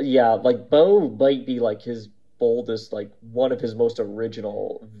 but yeah, like Beau might be like his boldest, like one of his most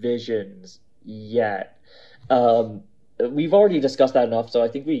original visions yet. Um, we've already discussed that enough, so I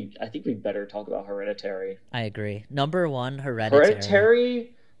think we better talk about Hereditary. I agree. Number one,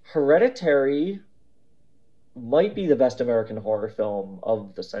 Hereditary. Hereditary might be the best American horror film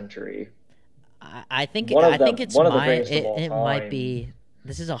of the century. I think it's One of the greatest of all it might time. be.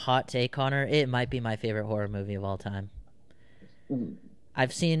 This is a hot take, Connor. It might be my favorite horror movie of all time.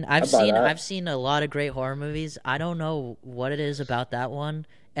 I buy I've that. seen a lot of great horror movies. I don't know what it is about that one.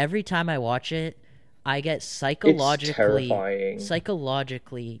 Every time I watch it, I get It's terrifying.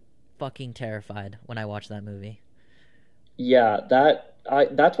 psychologically fucking terrified when I watch that movie. Yeah,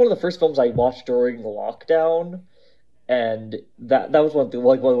 that's one of the first films I watched during the lockdown, and that was one of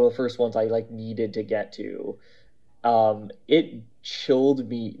the first ones I like needed to get to. It chilled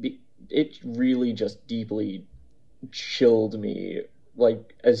me. It really just deeply chilled me.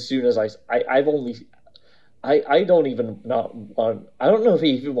 Like as soon as I've only I don't even not want I don't know if I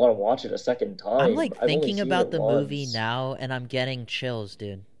even want to watch it a second I'm time. like I've only thinking seen it about the movie once. now and I'm getting chills,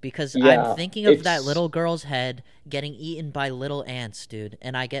 dude. Because I'm Yeah, thinking of that it's little girl's head getting eaten by little ants, dude,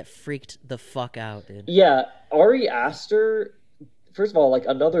 and I get freaked the fuck out, dude. yeah. Ari Aster, first of all, like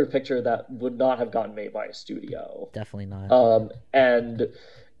another picture that would not have gotten made by a studio. Definitely not. And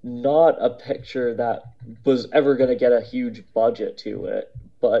not a picture that was ever going to get a huge budget to it,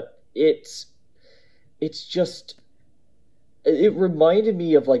 but it's just it reminded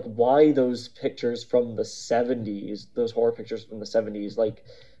me of like why those pictures from the 70s, those horror pictures from the 70s, like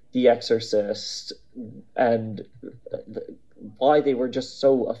The Exorcist, and why they were just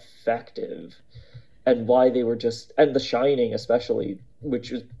so effective, and why they were just, and The Shining especially,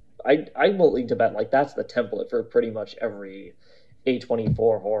 which is I'm willing to bet like that's the template for pretty much every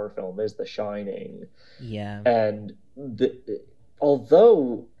A24 horror film is The Shining. Yeah. And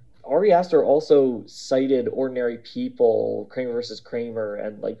although Ari Aster also cited Ordinary People, Kramer versus Kramer,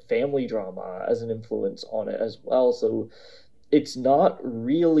 and like family drama as an influence on it as well. So it's not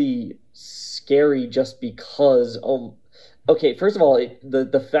really scary just because okay, first of all,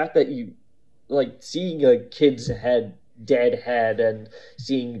 the fact that you like seeing a kid's dead head, and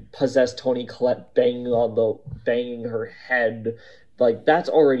seeing possessed Tony Collette banging her head, like that's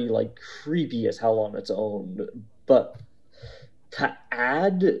already like creepy as hell on its own. But to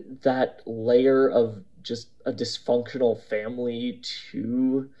add that layer of just a dysfunctional family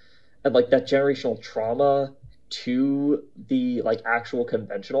to, and like that generational trauma to the like actual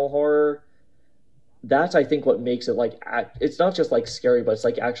conventional horror, that's I think what makes it like it's not just like scary, but it's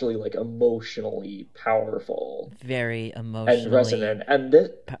like actually like emotionally powerful Very and emotionally resonant, and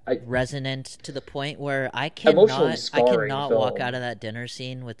this resonant to the point where emotionally I scarring cannot walk out film. of that dinner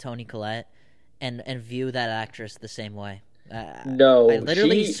scene with Toni Collette and view that actress the same way. I No,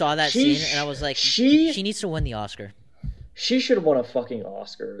 literally saw that scene and I was like, she she needs to win the Oscar. she should have won a fucking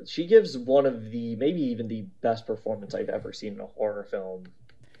Oscar. She gives one of the maybe even the best performance I've ever seen in a horror film.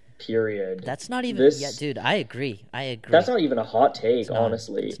 Period. That's not even yeah, This dude. I agree. I that's agree. not even a hot It's take, not.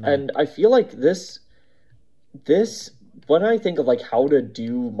 honestly. It's not. And I feel like this when I think of like how to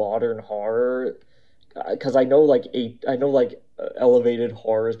do modern horror, because I know like elevated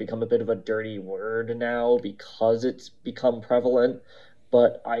horror has become a bit of a dirty word now because it's become prevalent.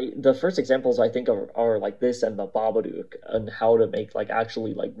 But the first examples I think are like this and the Babadook and how to make like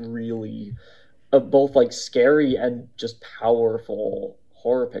actually like really both like scary and just powerful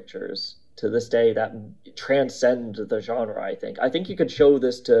horror pictures to this day that transcend the genre. I think you could show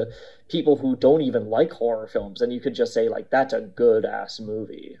this to people who don't even like horror films, and you could just say like that's a good ass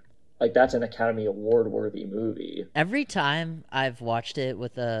movie, like that's an Academy Award worthy movie. Every time I've watched it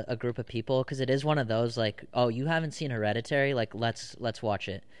with a group of people, because it is one of those like, oh, you haven't seen Hereditary, like let's watch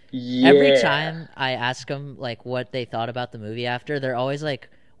it. Every Yeah, time I ask them like what they thought about the movie after, they're always like,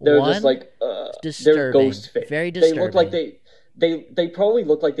 they're just one, like they're disturbing, ghost face. very They look like disturbing. they probably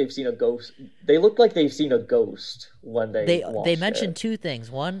look like they've seen a ghost. They look like they've seen a ghost when they They watched mentioned it. two things.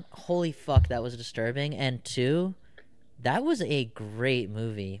 One, holy fuck, that was disturbing, and two, that was a great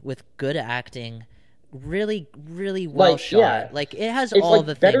movie with good acting, really, really well Like, yeah, shot. Like it has it's all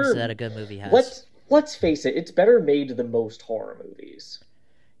the like things better. that a good movie has. Let's face it, it's better made than most horror movies.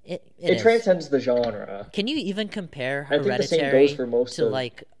 It It is. transcends the genre. Can you even compare I think the same goes Hereditary for most to of.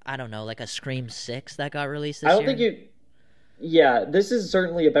 like I don't know, like a Scream 6 that got released I this don't think year? you. Yeah, this is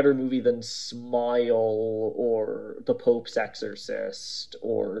certainly a better movie than Smile or The Pope's Exorcist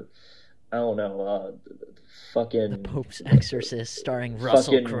or I don't know, The fucking Pope's Exorcist starring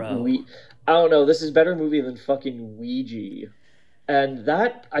Russell fucking Crowe. I don't know. This is better movie than fucking Ouija, and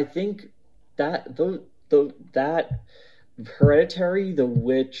that I think that that Hereditary, The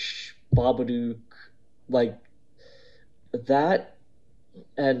Witch, Babadook, like that,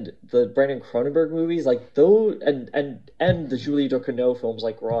 and the Brandon Cronenberg movies, like those, and the Julie Ducournau films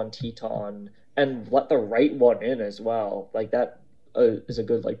like Ron Teton, and Let the Right One In as well. Like that is a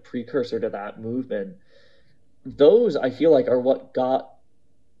good like precursor to that movement. Those I feel like are what got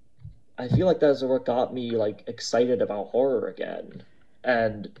I feel like that's what got me like excited about horror again.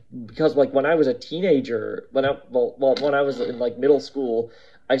 And because like when I was a teenager, when I was in like middle school,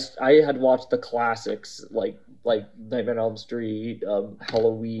 I had watched the classics like Nightmare on Elm Street,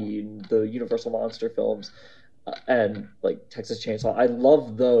 Halloween, the Universal monster films, and like Texas Chainsaw. I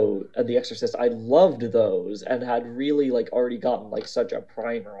loved those, and The Exorcist. I loved those, and had really like already gotten like such a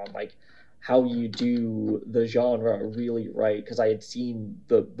primer on like how you do the genre really right because I had seen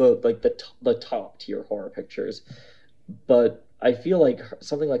the top tier horror pictures, but I feel like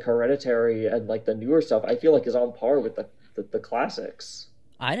something like Hereditary and like the newer stuff, I feel like is on par with the classics.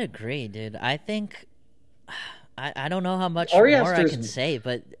 I'd agree, dude. I think I don't know how much Ari more I Aster's can say,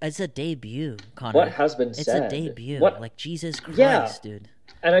 but it's a debut, what Connor. has been It's a said. debut. What Like Jesus Yeah, Christ, dude.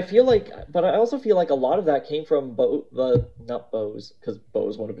 and I feel like, but I also feel like a lot of that came from the not Beau's because Beau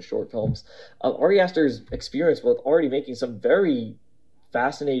is one of his short films. Ari Aster's experience with already making some very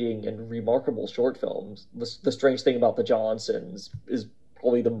fascinating and remarkable short films. The Strange Thing About the Johnsons is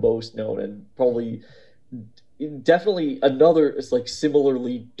probably the most known and probably definitely another is like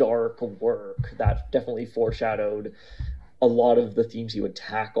similarly dark work that definitely foreshadowed a lot of the themes he would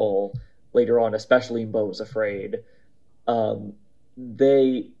tackle later on, especially in Beau's Afraid. Um,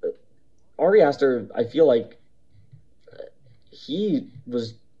 they Ari Aster, I feel like he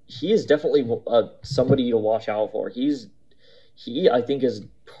was he is definitely somebody to watch out for. He I think is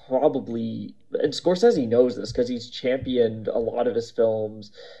probably, and Scorsese knows this because he's championed a lot of his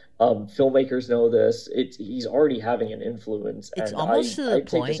films. Filmmakers know this. He's already having an influence, It's and almost to the I'd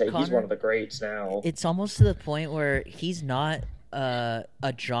take to point, say he's one Connor. of the greats now. It's almost to the point where he's not a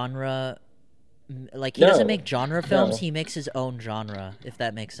genre. Like he doesn't No, make genre films. no, He makes his own genre, if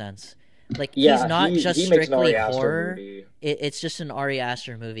that makes sense. Like he's yeah, not just he makes an strictly Ari Aster horror. movie. It's just an Ari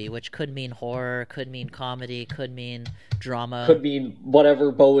Aster movie, which could mean horror, could mean comedy, could mean drama. Could mean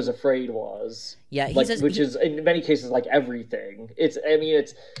whatever Beau is afraid was, Yeah, he like, says which is in many cases like everything. It's I mean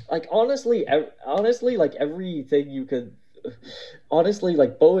it's like honestly like everything you could honestly,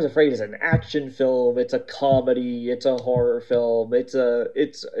 like Beau is Afraid is an action film. It's a comedy. It's a horror film. It's a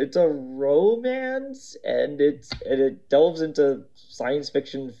romance, and it delves into science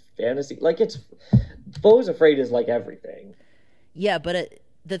fiction, fantasy. Like it's Beau is Afraid is like everything. Yeah, but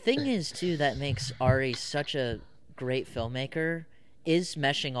the thing is too that makes Ari such a great filmmaker is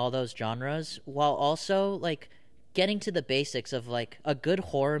meshing all those genres while also like getting to the basics of like a good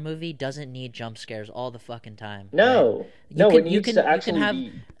horror movie doesn't need jump scares all the fucking time. Right? No, no, it needs to You can actually have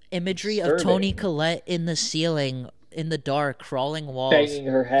be imagery of disturbing, Toni Collette in the ceiling in the dark crawling walls, banging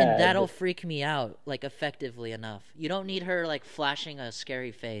her and that'll head. freak me out like effectively enough. You don't need her like flashing a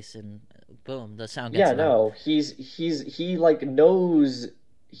scary face and boom, the sound gets Yeah, loud. no, he like knows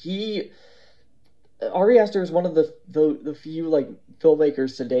he Ari Aster is one of the few like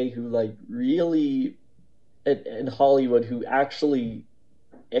filmmakers today who like really in Hollywood who actually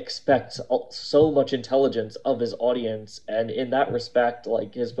expects so much intelligence of his audience, and in that respect,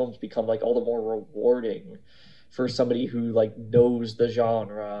 like his films become like all the more rewarding for somebody who like knows the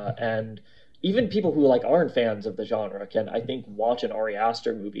genre, and even people who like aren't fans of the genre can, I think, watch an Ari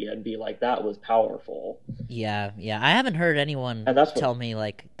Aster movie and be like, that was powerful. Yeah, yeah. I haven't heard anyone And that's what, tell me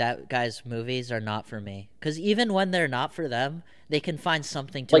like that guy's movies are not for me. Because even when they're not for them, they can find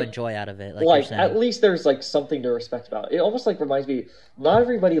something to like enjoy out of it. Like you're at saying. least there's like something to respect about it. It almost like reminds me, not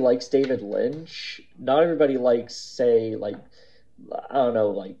everybody likes David Lynch, not everybody likes, say, like, I don't know,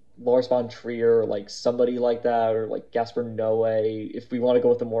 like Lars von Trier, like somebody like that, or like Gaspar Noé, if we want to go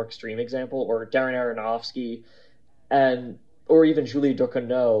with a more extreme example, or Darren Aronofsky, and or even Julie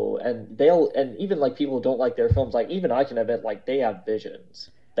Ducournau, and and even like people who don't like their films, like even I can admit, like they have visions.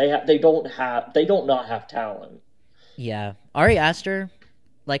 They don't not have talent. Yeah. Ari Aster,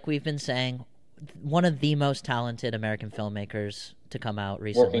 like we've been saying, one of the most talented American filmmakers to come out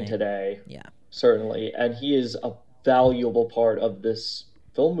recently. Working today. Yeah. Certainly, and he is a valuable part of this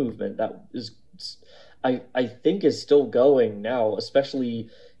film movement that is, I think, is still going now, especially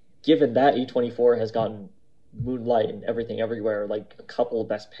given that A24 has gotten Moonlight and Everything Everywhere, like a couple of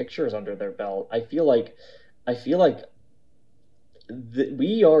Best Pictures under their belt. I feel like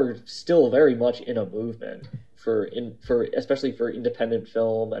we are still very much in a movement for especially for independent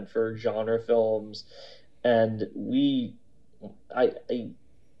film and for genre films, and I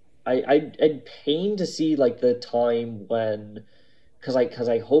I'd pain to see like the time when, because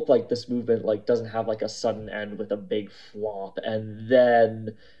I hope like this movement like doesn't have like a sudden end with a big flop, and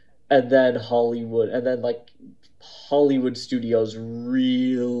then Hollywood, and then like Hollywood studios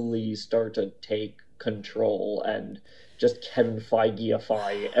really start to take control and just Kevin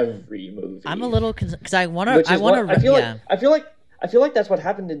Feigeify every I'm a movie. little because I want Which to. I is want what to. Yeah. I feel like that's what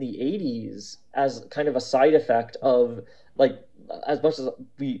happened in the '80s as kind of a side effect of like, as much as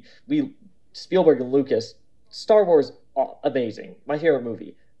we Spielberg and Lucas, Star Wars, amazing, my favorite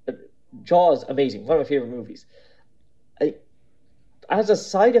movie. Jaws, amazing, one of my favorite movies. I, as a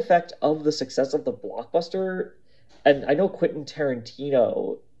side effect of the success of the blockbuster, and I know Quentin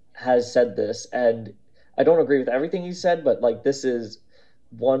Tarantino has said this, and I don't agree with everything he said, but like this is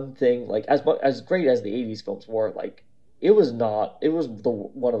one thing. Like as great as the '80s films were, like it was not. It was the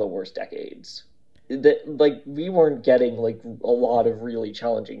one of the worst decades. Like we weren't getting like a lot of really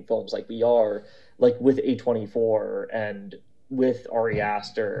challenging films like we are like with A24 and with Ari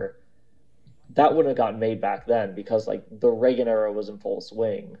Aster. That wouldn't have gotten made back then because like the Reagan era was in full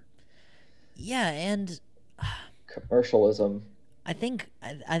swing. Yeah, and Commercialism. I think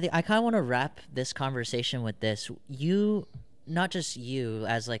I kind of want to wrap this conversation with this. You, not just you,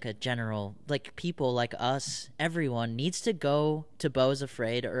 as like a general, like people like us, everyone needs to go to Beau's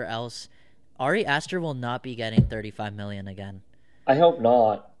Afraid, or else Ari Aster will not be getting 35 million again. I hope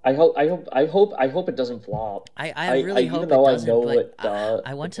not. I hope it doesn't flop. I really hope even it though I doesn't, know but it does,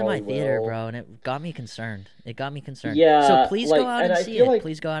 I went it to my probably theater, will. bro, and it got me concerned. It got me concerned. Yeah, So please like, go out and and I see feel it. like,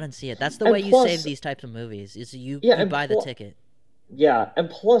 Please go out and see it. That's the and way you plus, save these types of movies. Is yeah, you and buy the ticket. yeah, and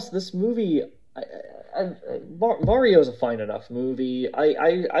plus this movie, Mario's a fine enough movie.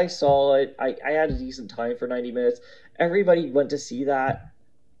 I saw it. I had a decent time for 90 minutes. Everybody went to see that.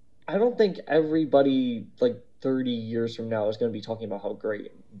 I don't think everybody like 30 years from now is going to be talking about how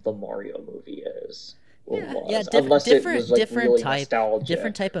great the Mario movie is. Or Yeah, was, unless it was like really nostalgic.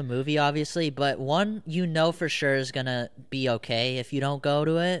 different type of movie, obviously. But one you know for sure is gonna be okay if you don't go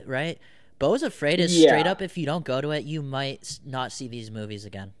to it, right? Beau's Afraid is straight Yeah, up. If you don't go to it, you might not see these movies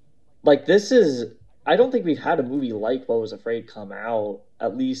again. like this is. I don't think we've had a movie like What Was Afraid come out,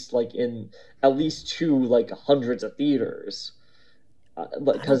 at least like in at least two like hundreds of theaters, I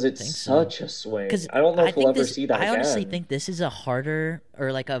because don't it's think so. such a swing. Because I don't know I if we'll think ever this. see that I honestly again. think this is a harder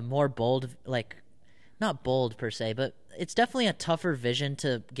or like a more bold, like not bold per se, but it's definitely a tougher vision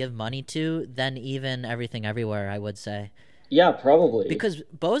to give money to than even Everything Everywhere, I would say. Yeah, probably. Because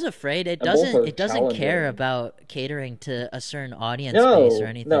Beau's Afraid, it And both doesn't are it doesn't care challenging. about catering to a certain audience base or No,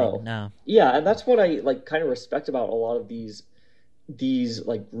 anything. no. No. Yeah, and that's what I like kind of respect about a lot of these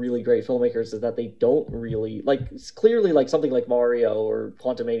like really great filmmakers, is that they don't really like, it's clearly like something like Mario or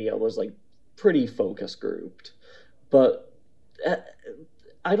Quantumania was like pretty focus grouped. But uh,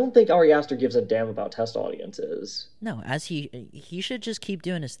 I don't think Ari Aster gives a damn about test audiences. No, as he should just keep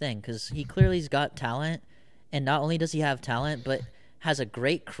doing his thing cuz he clearly's got talent, and not only does he have talent, but has a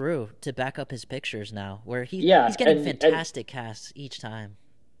great crew to back up his pictures now, where Yeah, he's getting fantastic casts each time,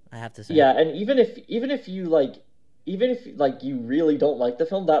 I have to say. yeah, and even if you like, even if like you really don't like the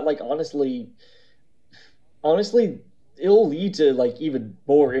film, that like honestly it'll lead to like even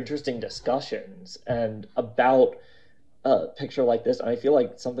more interesting discussions and about a picture like this. And I feel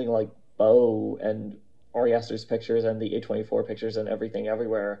like something like Beau and Ari Aster's pictures and the A24 pictures and Everything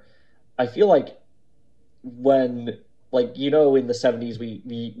Everywhere, I feel like when, like, in the 70s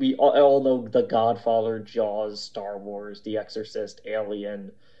we all know The Godfather, Jaws, Star Wars, The Exorcist,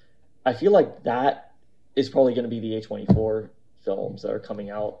 Alien. I feel like that is probably going to be the A24 films that are coming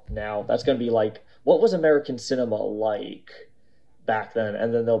out now. That's going to be like, what was American cinema like back then?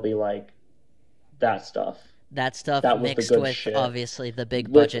 And then they'll be like, that stuff. That stuff That was the mixed good with shit. obviously the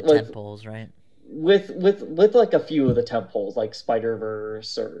big budget tentpoles, right? With like a few of the tentpoles, like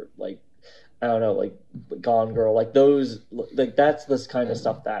Spider-Verse, or like, I don't know, like Gone Girl, like those, like that's this kind of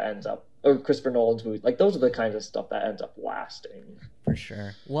stuff that ends up, or Christopher Nolan's movies, like those are the kinds of stuff that ends up lasting. For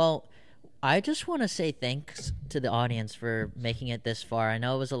sure. Well, I just want to say thanks to the audience for making it this far. I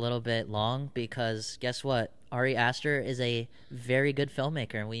know it was a little bit long because guess what? Ari Aster is a very good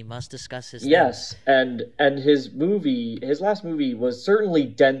filmmaker, and we must discuss his Yes, things. and his last movie was certainly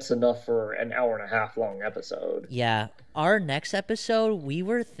dense enough for an hour and a half long episode. Yeah. Our next episode, we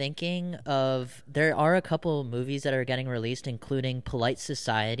were thinking of, there are a couple movies that are getting released, including Polite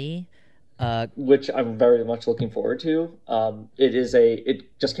Society. Which I'm very much looking forward to.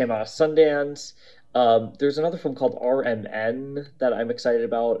 It just came out of Sundance. There's another film called RMN that I'm excited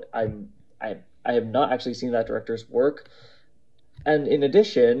about. I have not actually seen that director's work. And in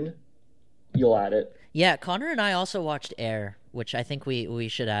addition, you'll add it. Yeah, Connor and I also watched Air, which I think we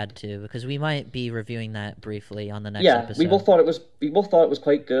should add to, because we might be reviewing that briefly on the next episode. We both thought it was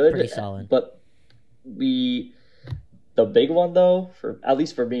quite good. Pretty solid. But the big one though, for at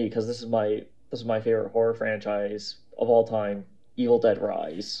least for me, because this is my favorite horror franchise of all time, Evil Dead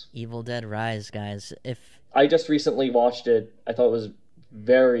Rise. Evil Dead Rise, guys. If I just recently watched it, I thought it was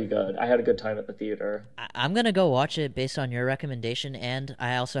very good. I had a good time at the theater. I'm gonna go watch it based on your recommendation, and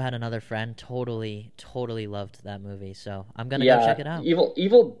I also had another friend totally loved that movie, so I'm gonna go check it out. The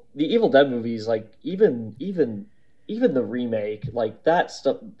Evil Dead movies, like even the remake, like that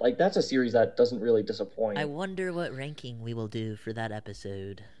stuff, like that's a series that doesn't really disappoint. I wonder what ranking we will do for that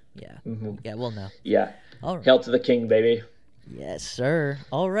episode. Yeah, yeah, we'll know. Yeah, all right. Hail to the king, baby. Yes, sir.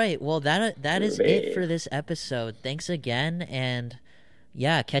 All right. Well, that is it for this episode. Thanks again, and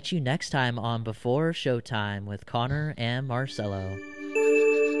yeah, catch you next time on Before Showtime with Connor and Marcelo.